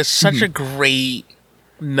song. It is such a great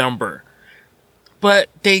number. But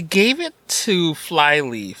they gave it to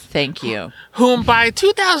Flyleaf. Thank you. Whom by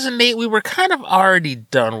 2008 we were kind of already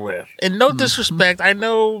done with. And no disrespect, I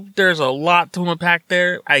know there's a lot to unpack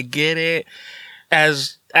there. I get it.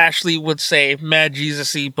 As Ashley would say, mad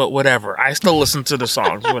Jesus-y, but whatever. I still listen to the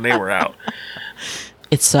songs when they were out.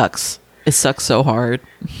 It sucks. It sucks so hard.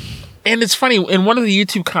 And it's funny, in one of the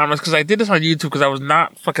YouTube comments, because I did this on YouTube because I was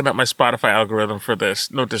not fucking up my Spotify algorithm for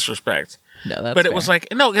this. No disrespect. No, that's But it fair. was like,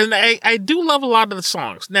 no, and I do love a lot of the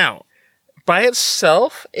songs. Now, by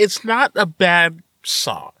itself, it's not a bad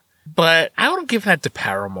song. But I would give that to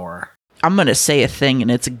Paramore. I'm going to say a thing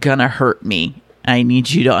and it's going to hurt me. I need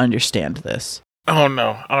you to understand this. Oh,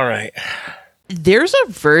 no. All right. There's a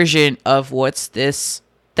version of What's This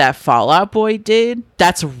that Fall Out Boy did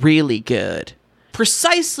that's really good.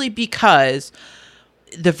 Precisely because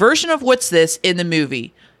the version of What's This in the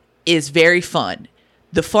movie is very fun.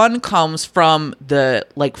 The fun comes from the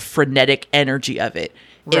like frenetic energy of it.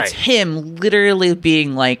 Right. It's him literally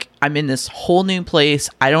being like, I'm in this whole new place.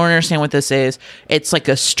 I don't understand what this is. It's like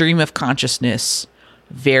a stream of consciousness,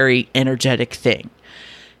 very energetic thing.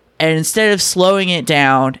 And instead of slowing it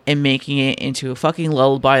down and making it into a fucking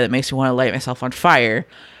lullaby that makes me want to light myself on fire,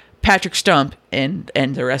 Patrick Stump and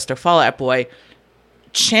the rest of Fall Out Boy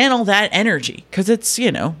channel that energy. Because it's,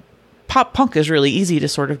 you know, pop punk is really easy to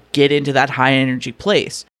sort of get into that high energy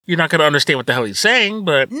place. You're not going to understand what the hell he's saying,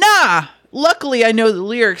 but... Nah! Luckily, I know the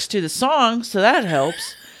lyrics to the song, so that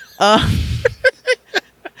helps.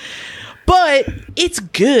 But it's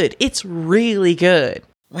good. It's really good.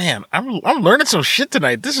 Man, I'm learning some shit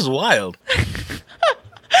tonight. This is wild.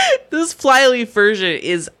 This Flyleaf version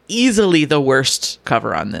is easily the worst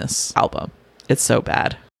cover on this album. It's so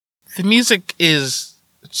bad. The music is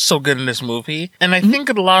so good in this movie, and I think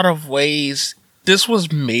in a lot of ways, this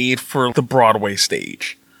was made for the Broadway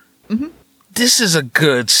stage. Mm-hmm. This is a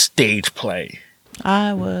good stage play.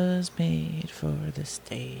 I was made for the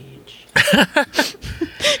stage.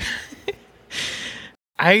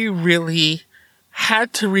 I really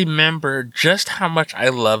had to remember just how much I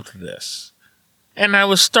loved this. And I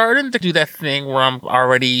was starting to do that thing where I'm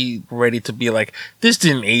already ready to be like, this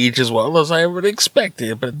didn't age as well as I would expect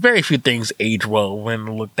it, but very few things age well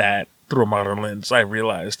when looked at through a modern lens, I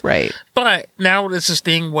realized. Right. But now it's this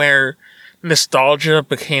thing where nostalgia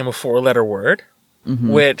became a 4-letter word,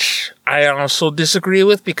 which I also disagree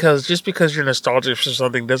with, because just because you're nostalgic for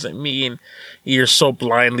something doesn't mean you're so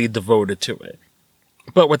blindly devoted to it.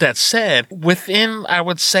 But with that said, within, I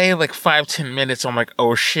would say, like 5-10 minutes, I'm like,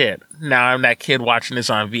 oh shit, now I'm that kid watching this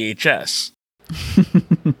on VHS.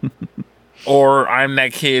 Or I'm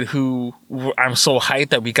that kid who, I'm so hyped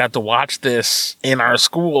that we got to watch this in our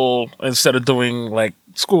school instead of doing, like,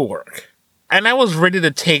 schoolwork. And I was ready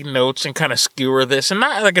to take notes and kind of skewer this, and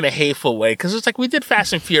not like in a hateful way, because it's like we did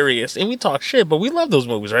Fast and Furious, and we talk shit, but we love those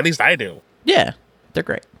movies, or at least I do. Yeah, they're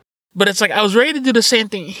great. But it's like, I was ready to do the same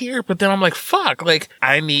thing here, but then I'm like, fuck, like,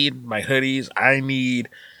 I need my hoodies, I need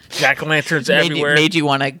jack-o'-lanterns everywhere. Made you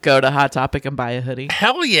want to go to Hot Topic and buy a hoodie?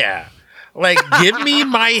 Hell yeah. Like, give me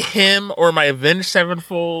my him or my Avenged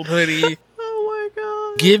Sevenfold hoodie. Oh my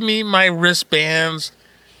god. Give me my wristbands.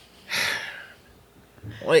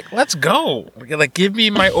 Like, let's go. Like, give me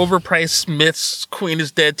my overpriced Smith's Queen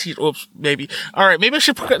is Dead t-shirt. Oops, maybe. All right, maybe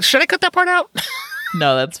should I cut that part out?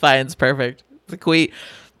 No, that's fine. It's perfect. The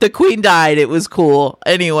queen died. It was cool.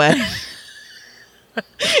 Anyway.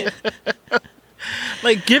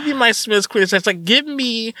 Like, give me my Smith's Queen is Dead. It's like, give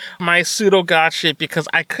me my pseudo god shit, because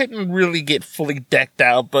I couldn't really get fully decked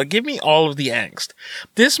out, but give me all of the angst.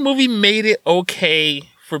 This movie made it okay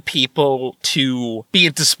for people to be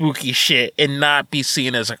into spooky shit and not be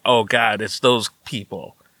seen as like, oh god, it's those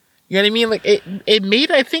people. You know what I mean? Like,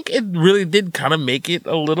 I think it really did kind of make it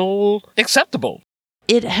a little acceptable.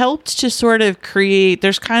 It helped to sort of create,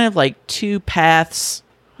 there's kind of like two paths.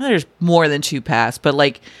 Well, there's more than two paths, but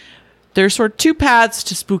like there's sort of two paths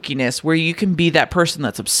to spookiness, where you can be that person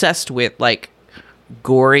that's obsessed with like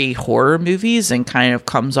gory horror movies and kind of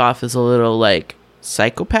comes off as a little like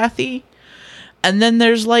psychopathy. And then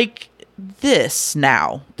there's like this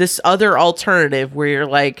other alternative where you're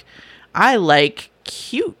like, I like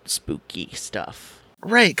cute, spooky stuff.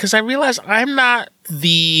 Right, because I realize I'm not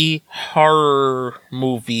the horror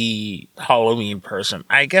movie Halloween person.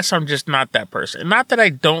 I guess I'm just not that person. Not that I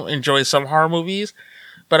don't enjoy some horror movies,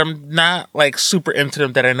 but I'm not like super into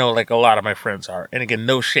them that I know like a lot of my friends are. And again,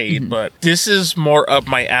 no shade, but this is more up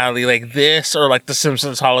my alley. Like this, or like the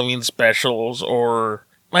Simpsons Halloween specials, or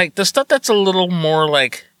like the stuff that's a little more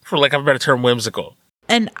like, for like a better term, whimsical.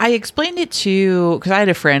 And I explained it to, because I had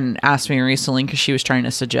a friend ask me recently, because she was trying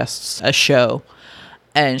to suggest a show.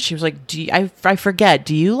 And she was like, I forget,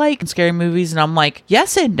 do you like scary movies? And I'm like,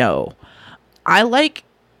 yes and no. I like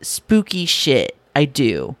spooky shit. I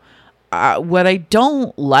do. What I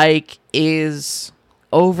don't like is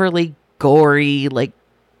overly gory, like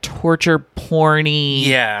torture porny.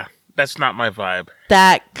 Yeah, that's not my vibe.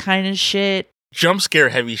 That kind of shit. Jump scare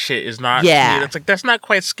heavy shit is not. Yeah. That's like, that's not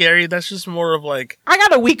quite scary. That's just more of like, I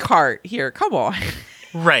got a weak heart here. Come on.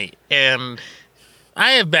 Right. And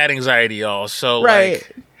I have bad anxiety, y'all. So Right.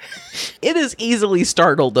 like, It is easily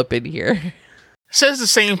startled up in here. says the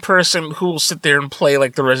same person who will sit there and play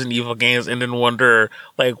like the Resident Evil games and then wonder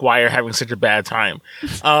like why you're having such a bad time.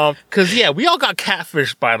 Cause yeah, we all got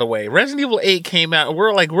catfished, by the way. Resident Evil 8 came out and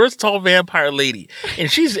we're like, where's Tall Vampire Lady?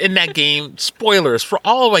 And she's in that game, spoilers, for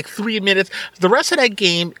all of like 3 minutes. The rest of that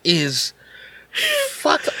game is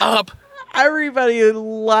fucked up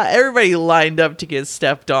Everybody lined up to get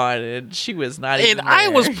stepped on, and she was not even And I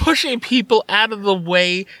there. was pushing people out of the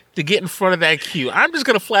way to get in front of that queue. I'm just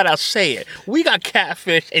going to flat out say it. We got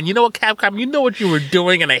catfish, and you know what, Capcom? You know what you were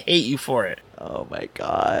doing, and I hate you for it. Oh my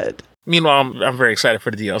god. Meanwhile, I'm very excited for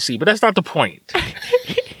the DLC, but that's not the point.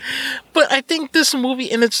 But I think this movie,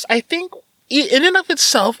 in and of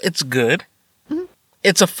itself, it's good.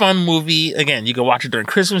 It's a fun movie. Again, you can watch it during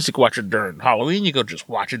Christmas, you can watch it during Halloween, you can just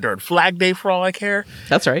watch it during Flag Day for all I care.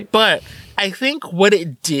 That's right. But I think what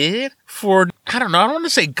it did for, I don't want to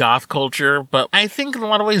say goth culture, but I think in a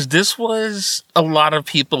lot of ways, this was a lot of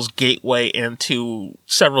people's gateway into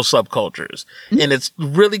several subcultures. And it's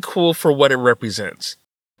really cool for what it represents.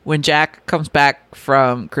 When Jack comes back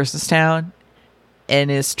from Christmas Town and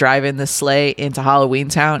is driving the sleigh into Halloween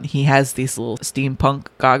Town, he has these little steampunk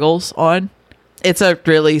goggles on. It's a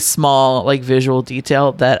really small, like, visual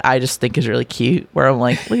detail that I just think is really cute, where I'm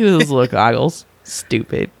like, look at those little goggles.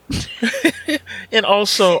 Stupid. And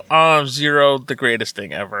also, Zero, the greatest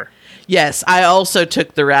thing ever. Yes, I also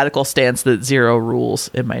took the radical stance that Zero rules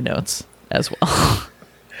in my notes as well.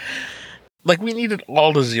 Like, we needed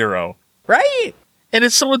all the Zero. Right? And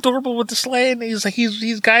it's so adorable with the sleigh, and he's like,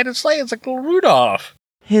 he's guiding sleigh. It's like little Rudolph.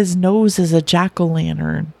 His nose is a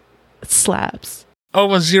jack-o'-lantern. It slaps. Oh,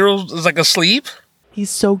 when Zero is like asleep? He's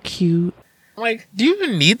so cute. I'm like, do you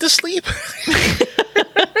even need to sleep?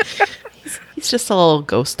 He's just a little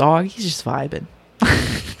ghost dog. He's just vibing.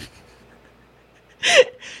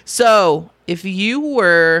 So, if you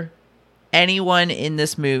were anyone in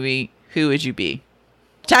this movie, who would you be?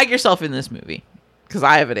 Tag yourself in this movie, because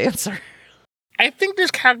I have an answer. I think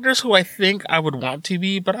there's characters who I think I would want to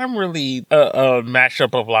be, but I'm really a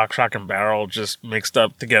mashup of Lock, Shock, and Barrel just mixed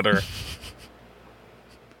up together.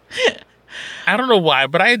 I don't know why,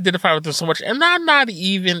 but I identify with them so much. And not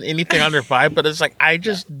even anything on their vibe, but it's like, I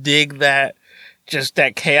just dig that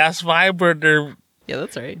chaos vibe where they're Yeah,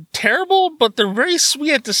 that's right. terrible, but they're very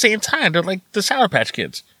sweet at the same time. They're like the Sour Patch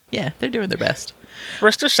Kids. Yeah, they're doing their best.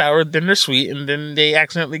 First they're sour, then they're sweet, and then they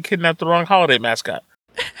accidentally kidnap the wrong holiday mascot.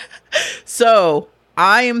 So,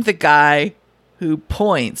 I am the guy who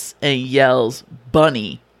points and yells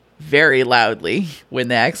bunny very loudly when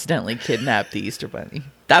they accidentally kidnap the Easter Bunny.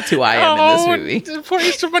 That's who I am in this movie. The poor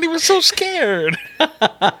Easter Bunny was so scared.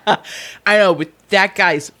 I know, but that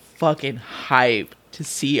guy's fucking hype to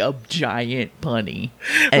see a giant bunny.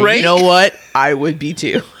 And Right? you know what? I would be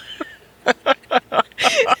too.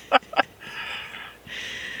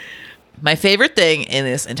 My favorite thing in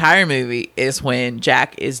this entire movie is when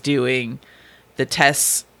Jack is doing the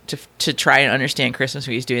tests to try and understand Christmas.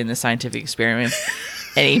 When he's doing the scientific experiments,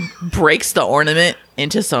 and he breaks the ornament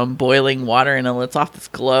into some boiling water and it lets off this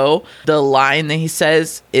glow. The line that he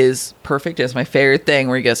says is perfect. It's my favorite thing,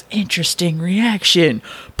 where he goes, "Interesting reaction,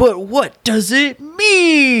 but what does it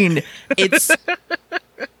mean?" It's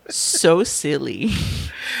so silly.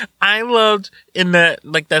 I loved in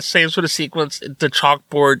that same sort of sequence, the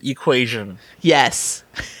chalkboard equation. Yes.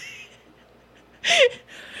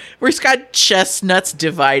 Where he's got chestnuts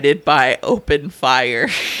divided by open fire.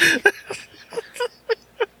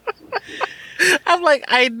 I'm like,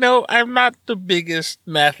 I know I'm not the biggest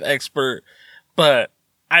math expert, but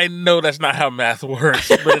I know that's not how math works,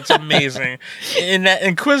 but it's amazing. And that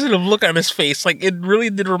inquisitive look on his face, like, it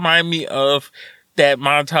really did remind me of that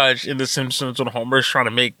montage in The Simpsons when Homer's trying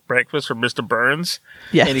to make breakfast for Mr. Burns.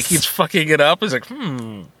 Yes. And he keeps fucking it up. He's like,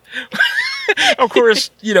 Of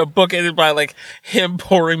course, bookended by like him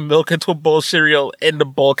pouring milk into a bowl of cereal and the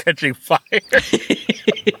bowl catching fire.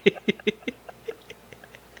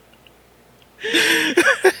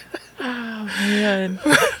 Oh, man.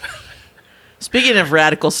 Speaking of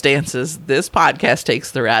radical stances, this podcast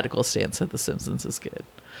takes the radical stance that The Simpsons is good.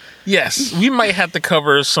 Yes, we might have to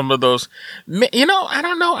cover some of those. I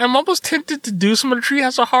don't know. I'm almost tempted to do some of the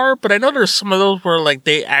Treehouse of Horror, but I know there's some of those where like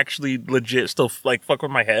they actually legit still like fuck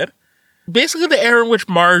with my head. Basically, the era in which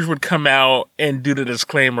Marge would come out and do the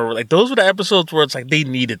disclaimer, like those were the episodes where it's like they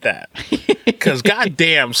needed that. Because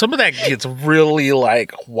goddamn, some of that gets really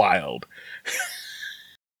like wild.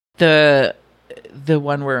 The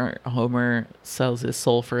one where Homer sells his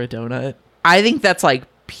soul for a donut. I think that's like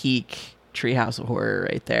peak Treehouse of Horror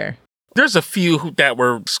right there. There's a few that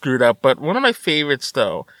were screwed up, but one of my favorites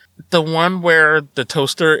though, the one where the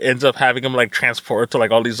toaster ends up having him like transport to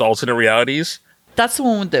like all these alternate realities. That's the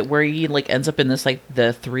one where he like ends up in this like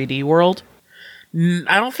the 3D world.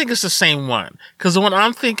 I don't think it's the same one. Because the one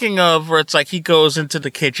I'm thinking of where it's like he goes into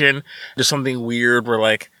the kitchen, there's something weird where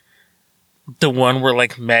like the one where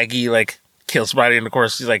like Maggie like kills somebody and of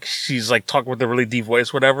course she's like talking with a really deep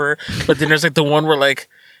voice, whatever. But then there's like the one where like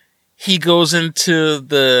he goes into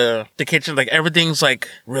the kitchen, like everything's like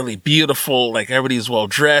really beautiful, like everybody's well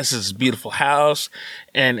dressed, it's a beautiful house,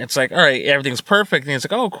 and it's like, all right, everything's perfect, and he's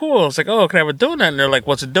like, oh, cool. It's like, oh, can I have a donut? And they're like,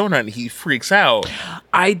 what's a donut? And he freaks out.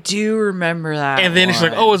 I do remember that. And then it's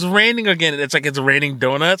like, oh, it's raining again. And it's like, it's raining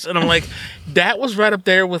donuts. And I'm like, that was right up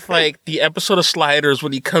there with like the episode of Sliders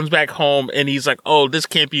when he comes back home and he's like, oh, this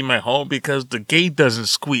can't be my home because the gate doesn't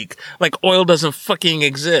squeak. Like oil doesn't fucking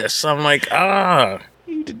exist. I'm like, ah.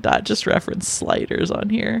 You did not just reference Sliders on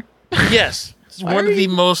here. Yes. It's one of the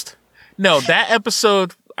most. No, that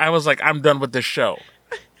episode, I was like, I'm done with this show.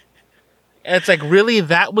 And it's like, really?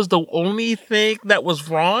 That was the only thing that was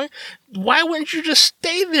wrong? Why wouldn't you just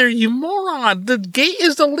stay there, you moron? The gate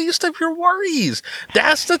is the least of your worries.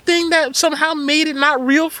 That's the thing that somehow made it not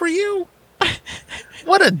real for you?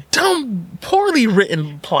 What a dumb, poorly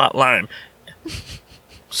written plot line.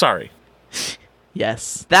 Sorry.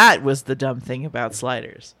 Yes, that was the dumb thing about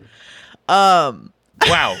Sliders. Wow.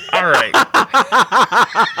 All right.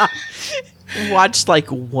 Watched like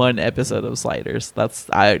one episode of Sliders.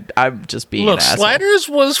 I'm just being Look, an asshole. Sliders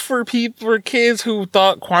was for kids who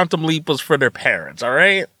thought Quantum Leap was for their parents, all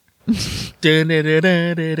right? I do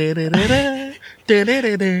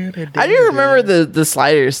remember the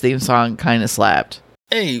Sliders theme song kind of slapped.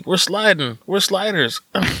 Hey, we're sliding. We're sliders.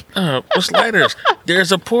 We're sliders.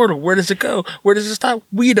 There's a portal. Where does it go? Where does it stop?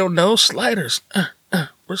 We don't know. Sliders.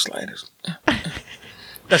 We're sliders.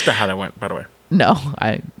 That's not how that went, by the way. No,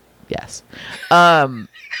 yes.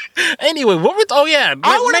 Anyway, what was? Oh yeah,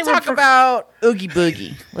 I want to talk about Oogie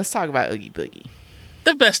Boogie. Let's talk about Oogie Boogie.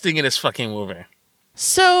 The best thing in this fucking movie.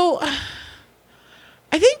 So,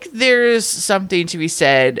 I think there's something to be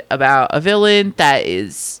said about a villain that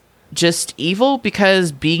is just evil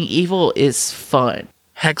because being evil is fun.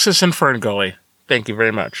 Hexus and Ferngully. Thank you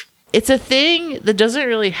very much. It's a thing that doesn't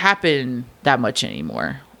really happen that much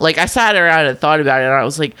anymore. Like, I sat around and thought about it, and I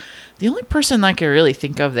was like, the only person I can really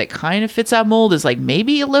think of that kind of fits that mold is, like,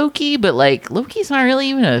 maybe Loki, but, like, Loki's not really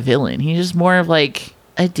even a villain. He's just more of, like,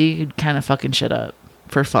 a dude kind of fucking shit up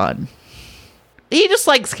for fun. He just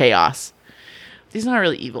likes chaos. He's not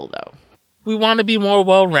really evil, though. We want to be more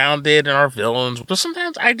well-rounded in our villains, but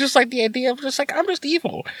sometimes I just like the idea of just, like, I'm just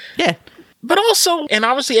evil. Yeah. But also, and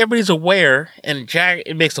obviously everybody's aware, and Jack,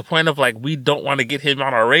 it makes a point of, like, we don't want to get him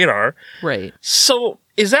on our radar. Right. So,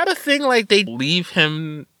 is that a thing, like, they leave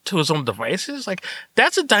him to his own devices? Like,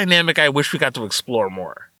 that's a dynamic I wish we got to explore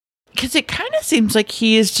more. Because it kind of seems like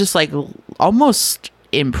he is just, like, almost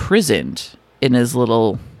imprisoned in his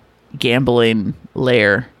little gambling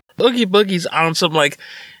lair. Oogie Boogie's on some, like,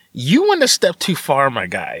 you went a step too far, my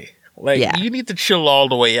guy. Like, yeah. You need to chill all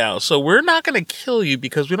the way out. So we're not going to kill you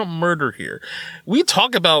because we don't murder here. We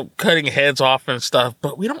talk about cutting heads off and stuff,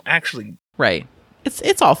 but we don't actually. Right.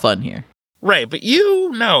 It's all fun here. Right. But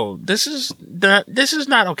this is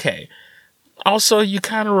not okay. Also, you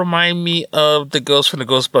kind of remind me of the ghost from the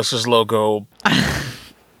Ghostbusters logo.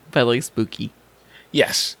 But like spooky.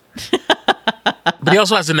 Yes. But he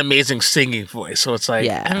also has an amazing singing voice. So it's like,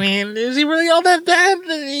 yeah. I mean, is he really all that bad?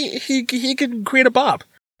 He can create a bop.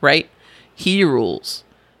 Right? He rules.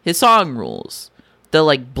 His song rules. The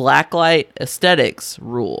like blacklight aesthetics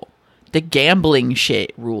rule. The gambling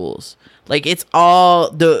shit rules. Like it's all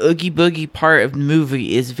the Oogie Boogie part of the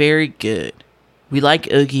movie is very good. We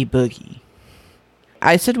like Oogie Boogie.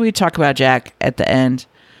 I said we'd talk about Jack at the end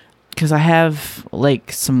because I have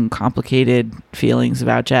like some complicated feelings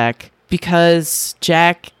about Jack because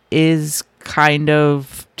Jack is kind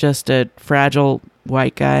of just a fragile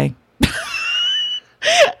white guy.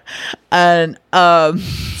 And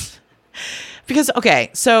because okay,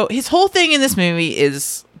 so his whole thing in this movie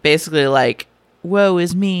is basically like woe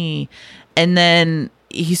is me, and then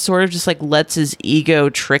he sort of just like lets his ego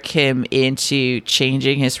trick him into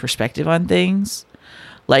changing his perspective on things,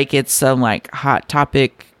 like it's some like hot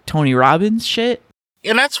topic Tony Robbins shit.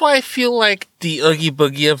 And that's why I feel like the Oogie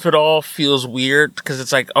Boogie of it all feels weird, because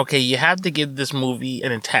it's like, okay, you have to give this movie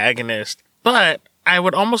an antagonist, but I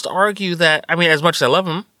would almost argue that, I mean, as much as I love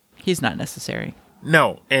him, he's not necessary.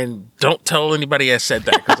 No, and don't tell anybody I said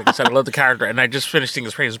that, because like I said, I love the character, and I just finished singing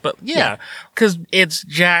his praises. But yeah, because it's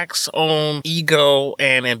Jack's own ego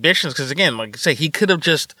and ambitions, because again, like I say, he could have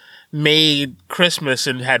just made Christmas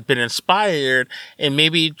and had been inspired and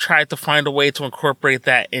maybe tried to find a way to incorporate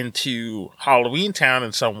that into Halloween Town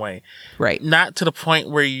in some way. Right. Not to the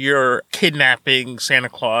point where you're kidnapping Santa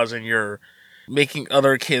Claus and you're making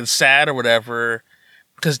other kids sad or whatever.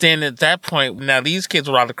 Because then at that point, now these kids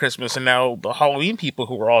were out of Christmas, and now the Halloween people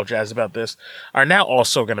who were all jazzed about this are now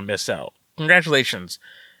also going to miss out. Congratulations.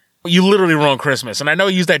 You literally ruined Christmas. And I know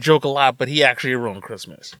I use that joke a lot, but he actually ruined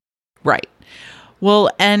Christmas. Right. Well,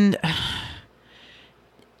 and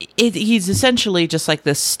he's essentially just like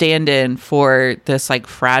this stand-in for this like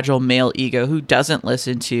fragile male ego who doesn't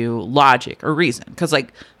listen to logic or reason. Because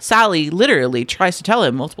like Sally literally tries to tell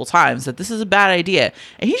him multiple times that this is a bad idea,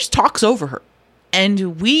 and he just talks over her.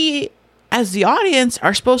 And we, as the audience,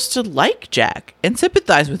 are supposed to like Jack and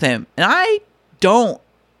sympathize with him, and I don't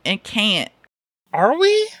and can't. Are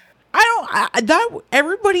we?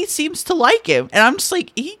 Everybody seems to like him, and I'm just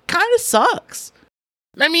like, he kind of sucks.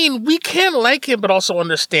 I mean, we can like him, but also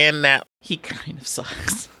understand that He kind of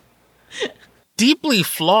sucks. deeply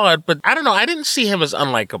flawed, but I don't know. I didn't see him as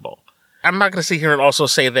unlikable. I'm not going to sit here and also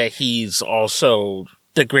say that he's also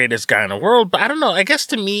the greatest guy in the world, but I don't know. I guess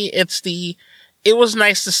to me, it was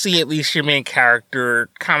nice to see at least your main character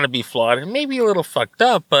kind of be flawed and maybe a little fucked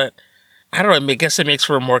up, but I don't know. I guess it makes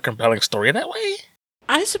for a more compelling story that way.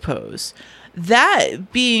 I suppose.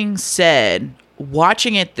 That being said,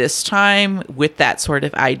 watching it this time with that sort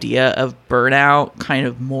of idea of burnout kind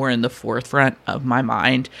of more in the forefront of my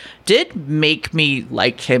mind did make me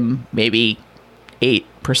like him maybe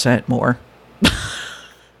 8% more.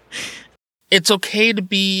 It's okay to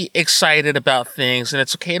be excited about things, and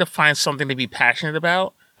it's okay to find something to be passionate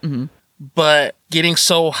about, but getting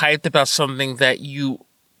so hyped about something that you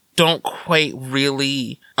don't quite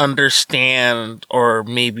really understand or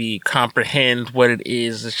maybe comprehend what it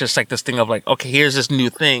is. It's just like this thing of like, okay, here's this new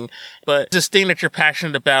thing, but this thing that you're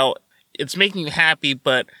passionate about, it's making you happy,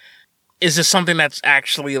 but is this something that's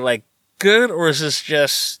actually like good, or is this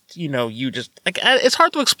just, you just like, it's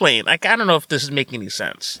hard to explain. Like, I don't know if this is making any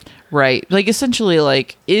sense. Right. Like essentially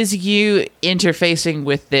like, is you interfacing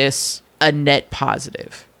with this a net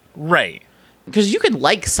positive? Right. Because you can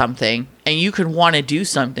like something and you can want to do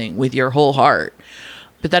something with your whole heart,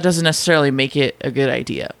 but that doesn't necessarily make it a good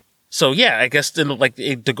idea. So yeah, I guess then, like,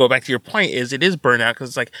 to go back to your point, it is burnout, because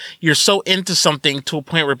it's like you're so into something to a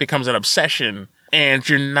point where it becomes an obsession, and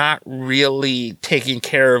you're not really taking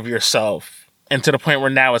care of yourself, and to the point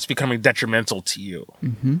where now it's becoming detrimental to you,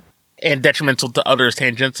 and detrimental to others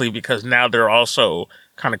tangentially, because now they're also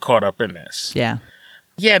kind of caught up in this. Yeah.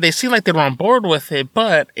 Yeah, they seem like they were on board with it,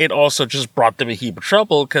 but it also just brought them a heap of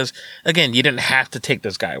trouble because, again, you didn't have to take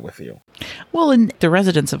this guy with you. Well, and the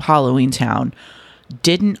residents of Halloween Town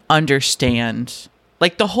didn't understand.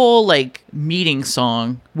 Like, the whole, like, meeting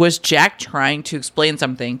song was Jack trying to explain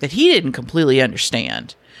something that he didn't completely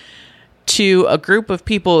understand to a group of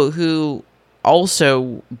people who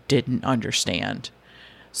also didn't understand.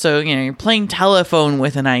 So, you're playing telephone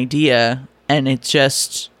with an idea, and it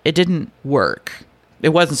didn't work. It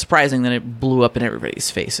wasn't surprising that it blew up in everybody's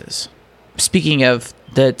faces. Speaking of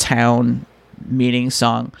the town meeting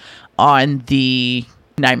song, on the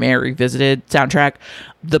Nightmare Revisited soundtrack,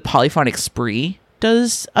 the Polyphonic Spree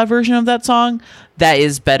does a version of that song that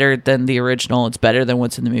is better than the original. It's better than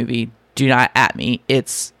what's in the movie. Do not at me.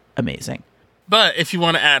 It's amazing. But if you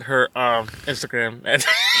want to add her Instagram,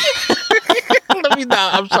 let me know.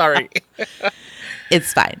 I'm sorry.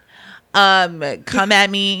 It's fine. Come at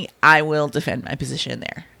me. I will defend my position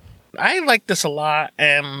there. I like this a lot,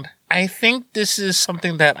 and I think this is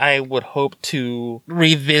something that I would hope to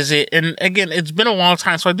revisit. And again, it's been a long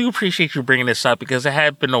time, so I do appreciate you bringing this up because it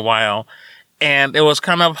had been a while, and it was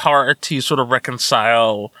kind of hard to sort of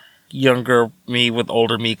reconcile younger me with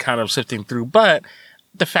older me kind of sifting through. But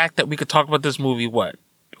the fact that we could talk about this movie,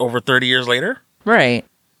 over 30 years later? Right.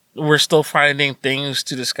 We're still finding things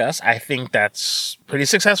to discuss. I think that's pretty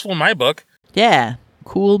successful in my book. Yeah.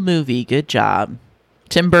 Cool movie. Good job.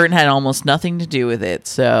 Tim Burton had almost nothing to do with it,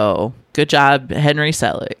 so good job, Henry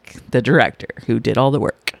Selick, the director, who did all the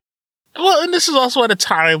work. Well, and this is also at a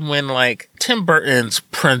time when, like, Tim Burton's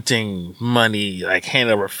printing money, like, hand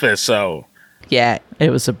over fist, so... Yeah, it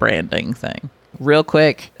was a branding thing. Real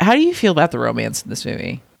quick, how do you feel about the romance in this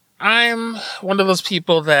movie? I'm one of those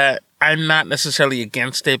people that I'm not necessarily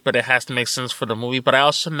against it, but it has to make sense for the movie. But I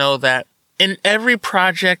also know that in every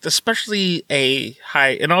project, especially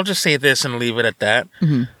and I'll just say this and leave it at that,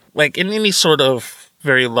 like in any sort of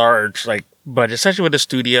very large, like, budget, especially with a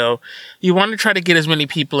studio, you want to try to get as many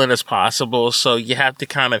people in as possible. So you have to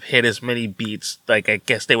kind of hit as many beats, like I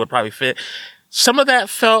guess they would probably fit. Some of that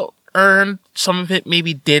felt earned, some of it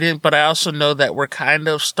maybe didn't, but I also know that we're kind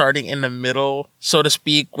of starting in the middle, so to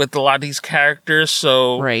speak, with a lot of these characters.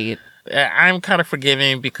 So right. I'm kind of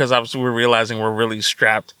forgiving because obviously we're realizing we're really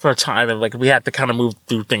strapped for time and like we have to kind of move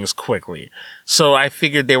through things quickly. So I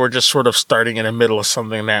figured they were just sort of starting in the middle of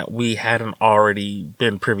something that we hadn't already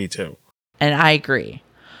been privy to. And I agree.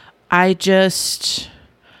 I just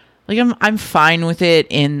like I'm fine with it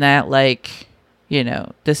in that, like, you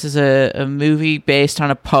know, this is a movie based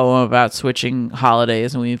on a poem about switching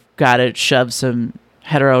holidays, and we've got to shove some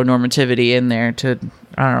heteronormativity in there to,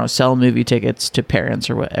 I don't know, sell movie tickets to parents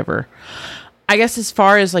or whatever. I guess as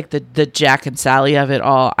far as like the Jack and Sally of it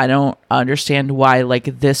all, I don't understand why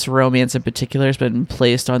like this romance in particular has been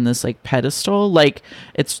placed on this like pedestal. Like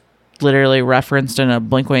it's literally referenced in a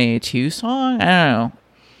Blink-182 song. I don't know.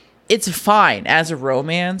 It's fine as a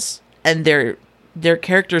romance, and they're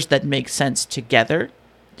characters that make sense together.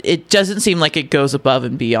 It doesn't seem like it goes above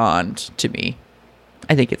and beyond to me.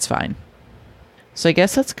 I think it's fine. So I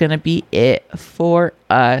guess that's going to be it for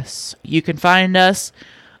us. You can find us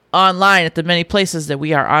online at the many places that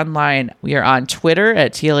we are online. We are on Twitter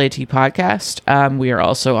at TLAT Podcast. We are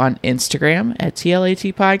also on Instagram at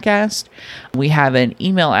TLAT Podcast. We have an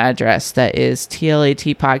email address that is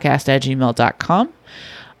tlatpodcast@gmail.com.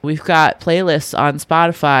 We've got playlists on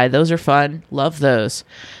Spotify. Those are fun. Love those.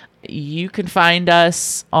 You can find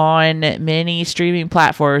us on many streaming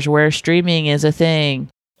platforms where streaming is a thing.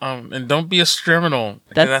 And don't be a criminal.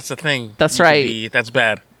 That's the thing. That's right. That's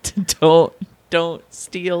bad. Don't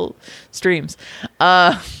steal streams.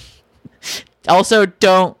 Also,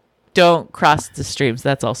 don't cross the streams.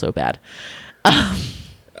 That's also bad.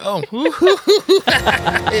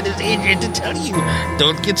 It is Adrian to tell you,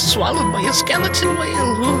 don't get swallowed by a skeleton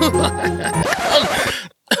whale.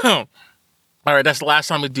 All right, that's the last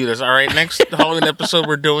time we do this. All right, next Halloween episode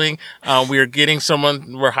we're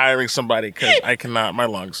hiring somebody because I cannot, my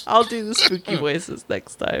lungs. I'll do the spooky voices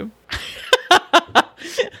next time.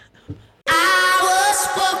 I was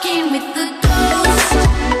walking with the ghost.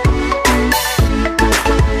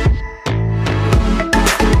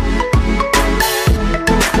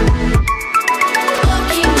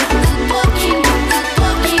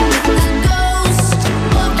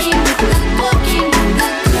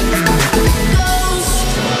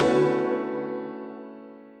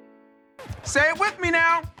 Say it with me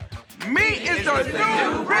now. Me is the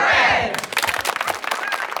new red.